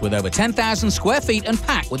Texas with over 10,000 square feet and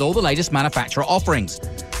packed with all the latest manufacturer offerings.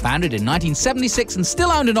 Founded in 1976 and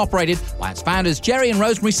still owned and operated by its founders Jerry and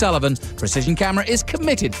Rosemary Sullivan, Precision Camera is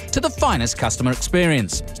committed to the finest customer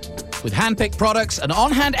experience. With hand-picked products and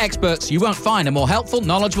on-hand experts, you won't find a more helpful,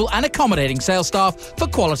 knowledgeable and accommodating sales staff for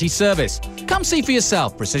quality service. Come see for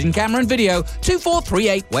yourself. Precision Camera and Video,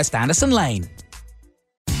 2438 West Anderson Lane.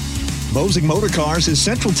 Mosing Motor Cars is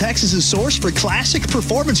Central Texas's source for classic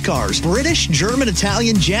performance cars. British, German,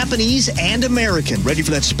 Italian, Japanese, and American. Ready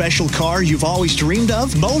for that special car you've always dreamed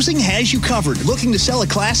of? Mosing has you covered. Looking to sell a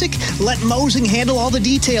classic? Let Mosing handle all the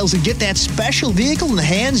details and get that special vehicle in the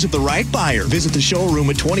hands of the right buyer. Visit the showroom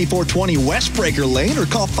at 2420 West Breaker Lane or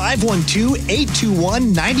call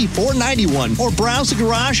 512-821-9491 or browse the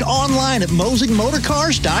garage online at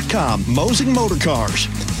mosingmotorcars.com. Mosing Motor Cars.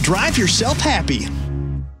 Drive yourself happy.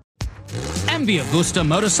 MV Agusta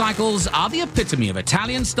motorcycles are the epitome of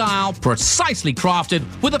Italian style, precisely crafted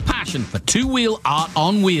with a passion for two-wheel art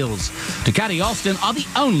on wheels. Ducati Austin are the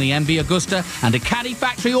only MV Agusta and Ducati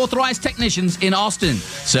factory authorized technicians in Austin,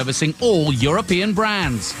 servicing all European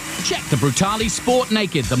brands. Check the Brutale Sport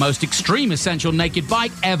Naked, the most extreme essential naked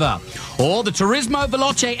bike ever, or the Turismo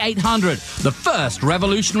Veloce 800, the first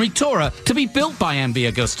revolutionary tourer to be built by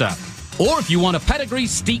MV Agusta. Or if you want a pedigree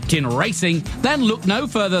steeped in racing, then look no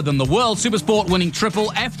further than the World Supersport winning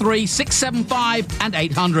triple F3, 675 and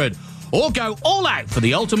 800. Or go all out for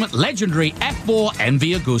the ultimate legendary F4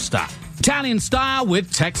 MV Agusta. Italian style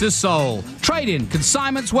with Texas soul. Trade-in,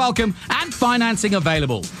 consignments welcome, and financing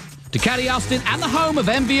available. Ducati Austin and the home of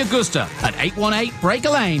MV Agusta at 818 Breaker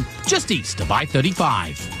Lane, just east of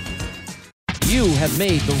I-35. You have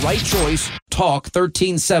made the right choice. Talk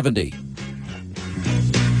 1370.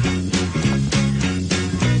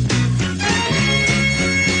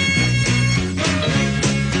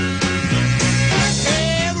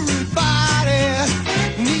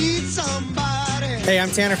 Hey,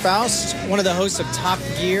 I'm Tanner Faust, one of the hosts of Top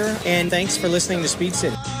Gear, and thanks for listening to Speed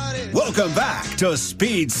City. Welcome back to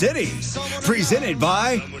Speed City, presented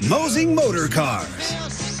by Mosing Motor Cars.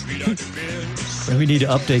 We need to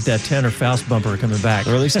update that Tanner Faust bumper coming back.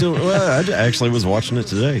 Are they still? Well, I actually was watching it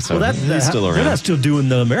today, so he's still around. They're not still doing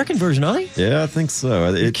the American version, are they? Yeah, I think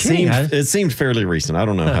so. It seemed fairly recent. I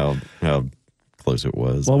don't know how close it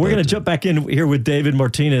was. Well, we're going to jump back in here with David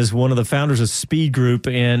Martinez, one of the founders of Speed Group.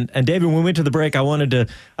 And David, when we went to the break, I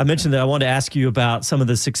mentioned that I wanted to ask you about some of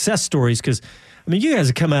the success stories because, I mean, you guys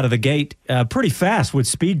have come out of the gate pretty fast with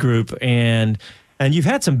Speed Group, and you've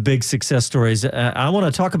had some big success stories. I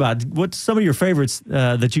want to talk about what's some of your favorites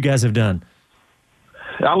that you guys have done.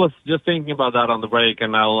 I was just thinking about that on the break,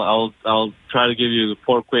 and I'll try to give you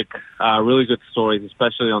 4 quick, really good stories,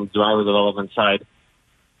 especially on the driver development side.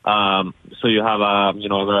 So you have a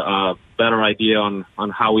better idea on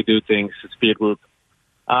how we do things at Speed Group.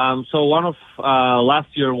 So last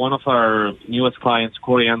year, one of our newest clients,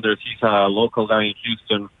 Corey Enders, he's a local guy in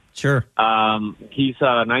Houston. Sure. He's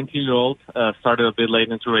a 19-year-old, started a bit late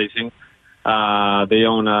into racing. They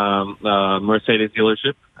own a Mercedes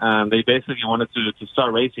dealership, and they basically wanted to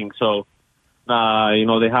start racing. So,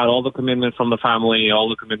 they had all the commitment from the family, all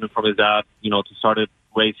the commitment from his dad, to start it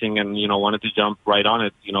racing and, wanted to jump right on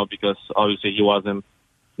it, because obviously he wasn't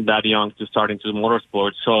that young to start into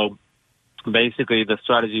motorsports. So basically the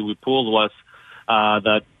strategy we pulled was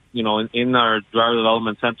that, in our driver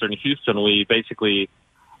development center in Houston, we basically,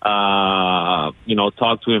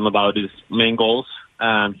 talked to him about his main goals.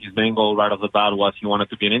 And his main goal right off the bat was he wanted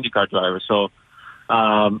to be an IndyCar driver. So,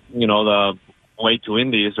 the way to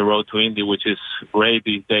Indy is the road to Indy, which is great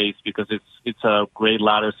these days because it's a great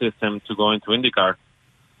ladder system to go into IndyCar.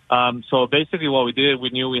 So basically what we did, we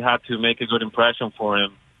knew we had to make a good impression for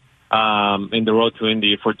him in the road to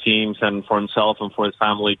Indy for teams and for himself and for his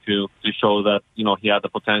family to show that, he had the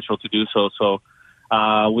potential to do so. So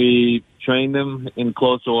we trained him in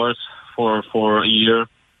closed doors for a year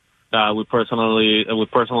with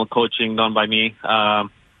personal coaching done by me.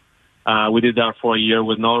 We did that for a year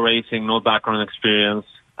with no racing, no background experience.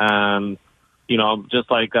 And, just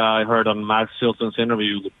like I heard on Max Chilton's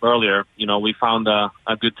interview earlier, we found a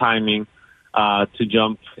good timing to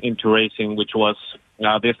jump into racing, which was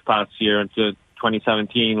this past year into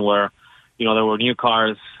 2017, where, there were new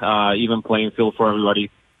cars, even playing field for everybody.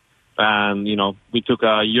 And, we took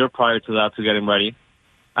a year prior to that to get him ready.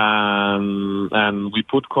 And we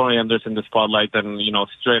put Corey Enders in the spotlight, and,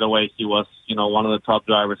 straight away he was, one of the top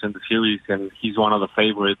drivers in the series, and he's one of the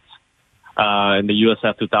favorites in the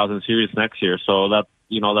USF 2000 series next year. So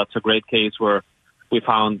that's a great case where we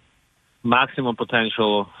found maximum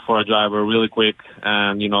potential for a driver really quick,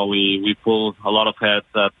 and we pulled a lot of heads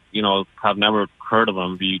that have never heard of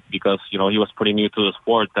him because, he was pretty new to the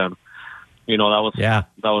sport. And, that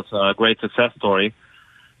was a great success story.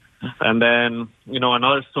 And then,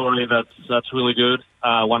 another story that's really good.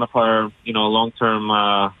 One of our,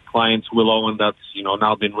 long-term clients, Will Owen, that's,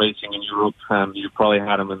 now been racing in Europe, and you probably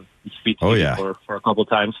had him in speed for a couple of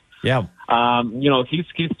times. Yeah. His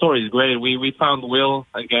story is great. We found Will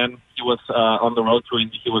again. He was on the road to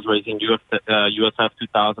Indy. He was racing USF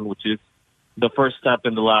 2000, which is the first step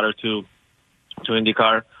in the ladder to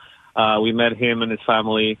IndyCar. We met him and his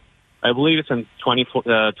family. I believe it's in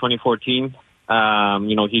 2014.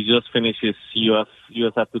 He just finished his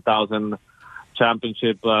USF 2000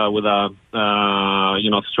 championship with a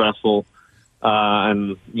stressful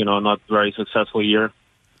and not very successful year,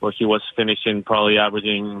 where he was finishing probably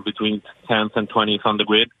averaging between 10th and 20th on the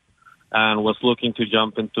grid, and was looking to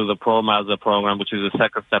jump into the Pro Mazda program, which is the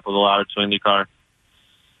second step of the ladder to IndyCar.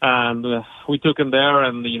 And we took him there,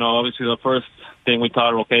 and obviously the first thing we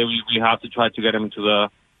thought, okay, we have to try to get him to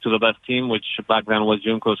the best team, which back then was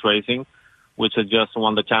Juncos Racing, which had just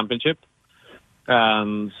won the championship.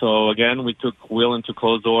 And so again, we took Will into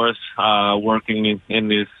closed doors, working in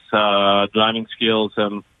his driving skills,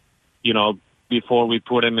 and before we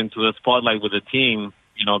put him into the spotlight with the team,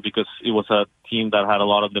 because it was a team that had a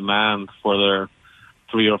lot of demand for their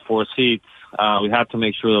 3 or 4 seats, we had to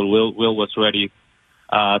make sure that Will was ready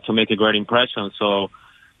to make a great impression. So,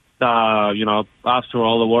 after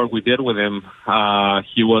all the work we did with him,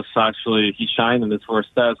 he shined in his first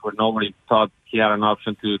test where nobody thought he had an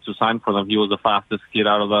option to sign for them. He was the fastest kid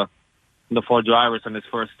out of the 4 drivers in his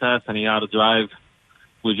first test, and he had to drive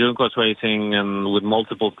with Juncos Racing and with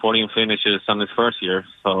multiple podium finishes on his first year.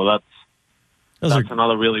 So that's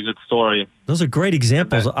another really good story. Those are great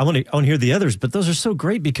examples. I want to hear the others, but those are so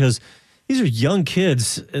great because these are young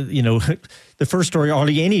kids. The first story,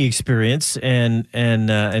 hardly any experience, and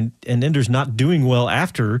Ender's not doing well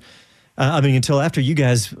after. Until after you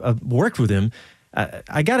guys worked with him.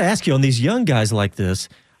 I got to ask you, on these young guys like this,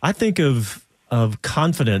 I think of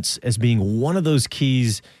confidence as being one of those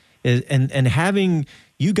keys, and having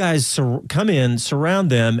you guys come in,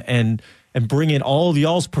 surround them, and bring in all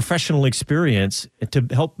y'all's professional experience to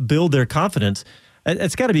help build their confidence.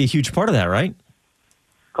 It's got to be a huge part of that, right?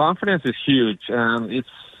 Confidence is huge, and it's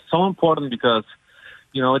so important because,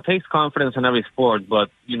 it takes confidence in every sport.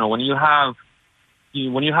 But, when you have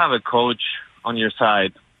a coach on your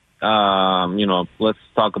side, let's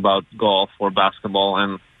talk about golf or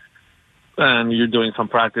basketball, and you're doing some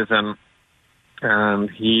practice, and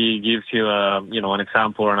he gives you an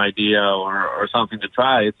example or an idea or something to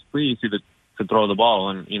try. It's pretty easy to throw the ball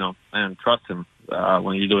and trust him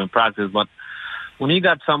when you're doing practice. But when you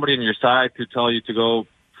got somebody on your side to tell you to go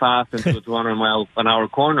fast into a 200-mile-an-hour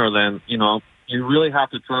corner, then you really have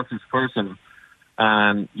to trust this person,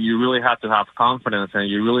 and you really have to have confidence, and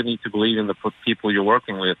you really need to believe in the people you're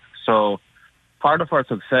working with. So part of our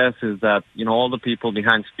success is that all the people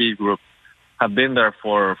behind Speed Group have been there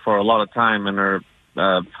for a lot of time and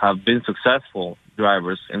have been successful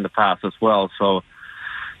drivers in the past as well. So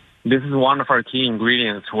this is one of our key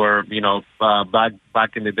ingredients where,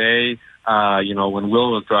 back in the day, when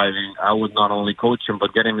Will was driving, I would not only coach him,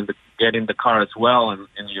 but get in the car as well and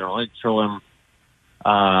show him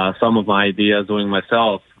some of my ideas doing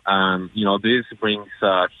myself. And, this brings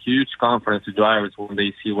huge confidence to drivers when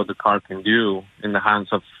they see what the car can do in the hands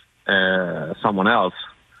of someone else.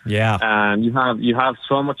 Yeah. And you have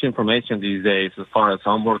so much information these days as far as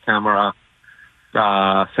onboard camera,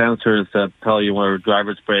 sensors that tell you where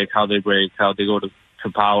drivers brake, how they go to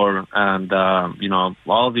power, and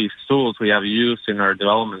all these tools we have used in our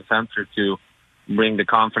development center to bring the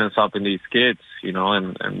confidence up in these kids,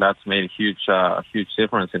 and that's made a huge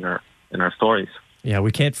difference in our stories. Yeah,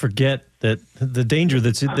 we can't forget that the danger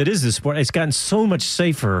that is this sport. It's gotten so much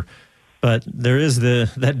safer, but there is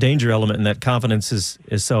that danger element, and that confidence is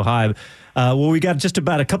so high. Well, we got just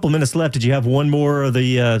about a couple minutes left. Did you have one more of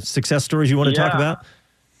the success stories you want to talk about?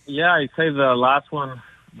 Yeah, I'd say the last one,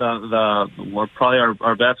 we're probably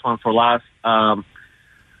our best one for last.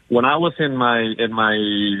 When I was in my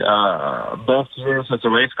best years as a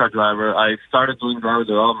race car driver, I started doing driver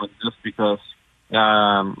development just because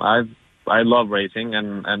I love racing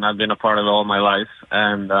and I've been a part of it all my life.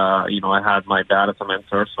 And I had my dad as a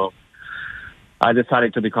mentor, so I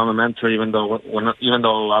decided to become a mentor even though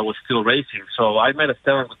I was still racing. So I met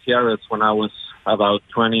Esteban Gutierrez when I was about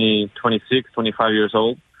 26, 25 years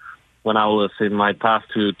old, when I was in my path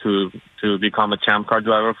to become a champ car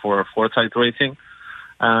driver for Foresight Racing.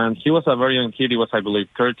 And he was a very young kid. He was, I believe,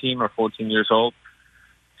 13 or 14 years old.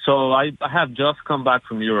 So I have just come back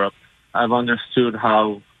from Europe. I've understood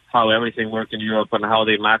how how everything worked in Europe and how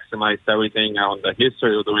they maximized everything on the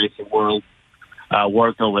history of the racing world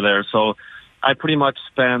worked over there. So I pretty much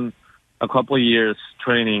spent a couple of years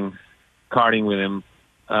training karting with him,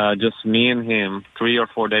 just me and him, 3 or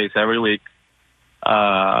 4 days every week,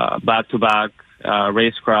 back-to-back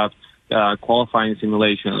racecraft, qualifying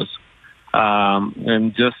simulations,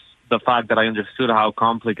 and just the fact that I understood how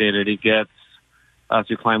complicated it gets as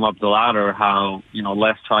you climb up the ladder, how,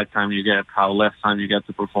 less track time you get, how less time you get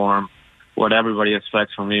to perform, what everybody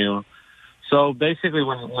expects from you. So basically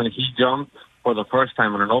when he jumped for the first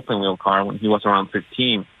time in an open wheel car when he was around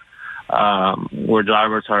 15, where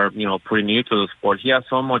drivers are, pretty new to the sport, he had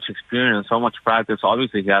so much experience, so much practice.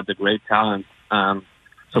 Obviously he had the great talent and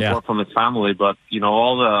support from his family, but,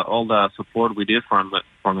 all the support we did for him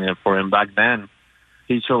back then.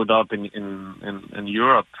 He showed up in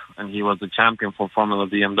Europe, and he was the champion for Formula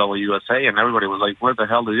BMW USA, and everybody was like, where the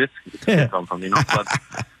hell did this come from, But,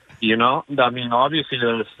 obviously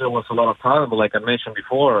there was a lot of talent, but like I mentioned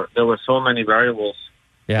before, there were so many variables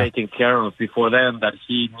taken care of before then that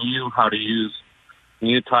he knew how to use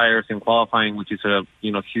new tires in qualifying, which is a,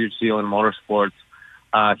 huge deal in motorsports.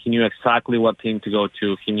 He knew exactly what team to go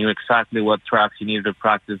to. He knew exactly what tracks he needed to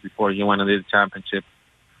practice before he went and did the championship.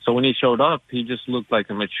 So when he showed up, he just looked like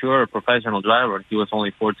a mature professional driver. He was only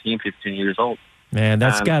 14, 15 years old. Man,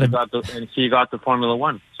 that's got to... And he got to Formula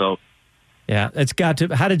One, so... Yeah, it's got to...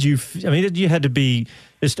 How did you... you had to be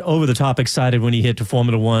just over-the-top excited when he hit to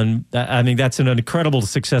Formula One. That's an incredible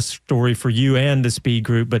success story for you and the Speed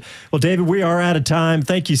Group. But, well, David, we are out of time.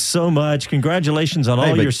 Thank you so much. Congratulations on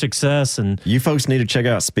all your success. And you folks need to check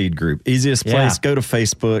out Speed Group. Easiest place, go to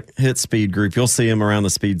Facebook, hit Speed Group. You'll see them around the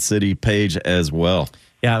Speed City page as well.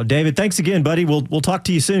 Yeah, David, thanks again, buddy. We'll talk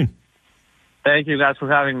to you soon. Thank you guys for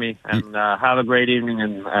having me, and have a great evening,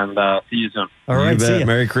 and see you soon. All right, see ya.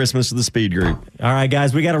 Merry Christmas to the Speed Group. All right,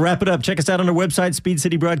 guys, we got to wrap it up. Check us out on our website,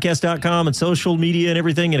 speedcitybroadcast.com, and social media and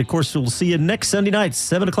everything. And, of course, we'll see you next Sunday night,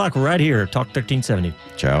 7 o'clock right here, Talk 1370.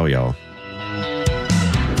 Ciao, y'all.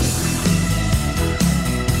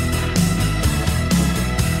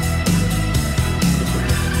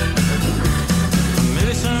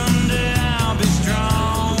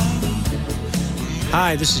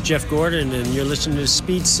 Hi, this is Jeff Gordon, and you're listening to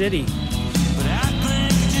Speed City.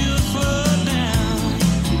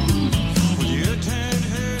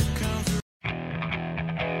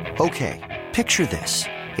 Okay, picture this.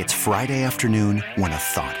 It's Friday afternoon when a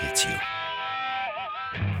thought hits you.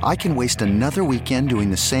 I can waste another weekend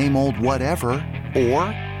doing the same old whatever, or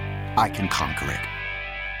I can conquer it.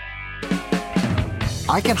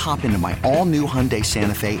 I can hop into my all-new Hyundai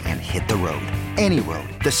Santa Fe and hit the road. Any road.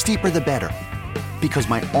 The steeper, the better. Because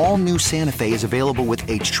my all-new Santa Fe is available with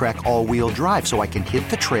H-Track all-wheel drive, so I can hit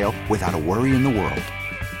the trail without a worry in the world.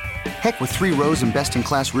 Heck, with 3 rows and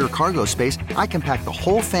best-in-class rear cargo space, I can pack the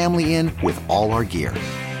whole family in with all our gear.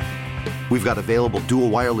 We've got available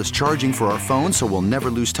dual wireless charging for our phones, so we'll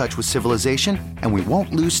never lose touch with civilization, and we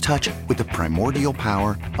won't lose touch with the primordial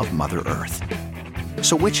power of Mother Earth.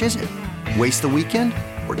 So which is it? Waste the weekend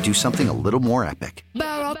or do something a little more epic?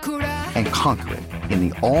 And conquer it in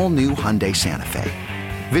the all-new Hyundai Santa Fe.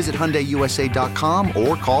 Visit HyundaiUSA.com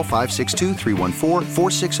or call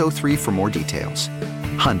 562-314-4603 for more details.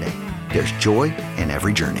 Hyundai, there's joy in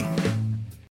every journey.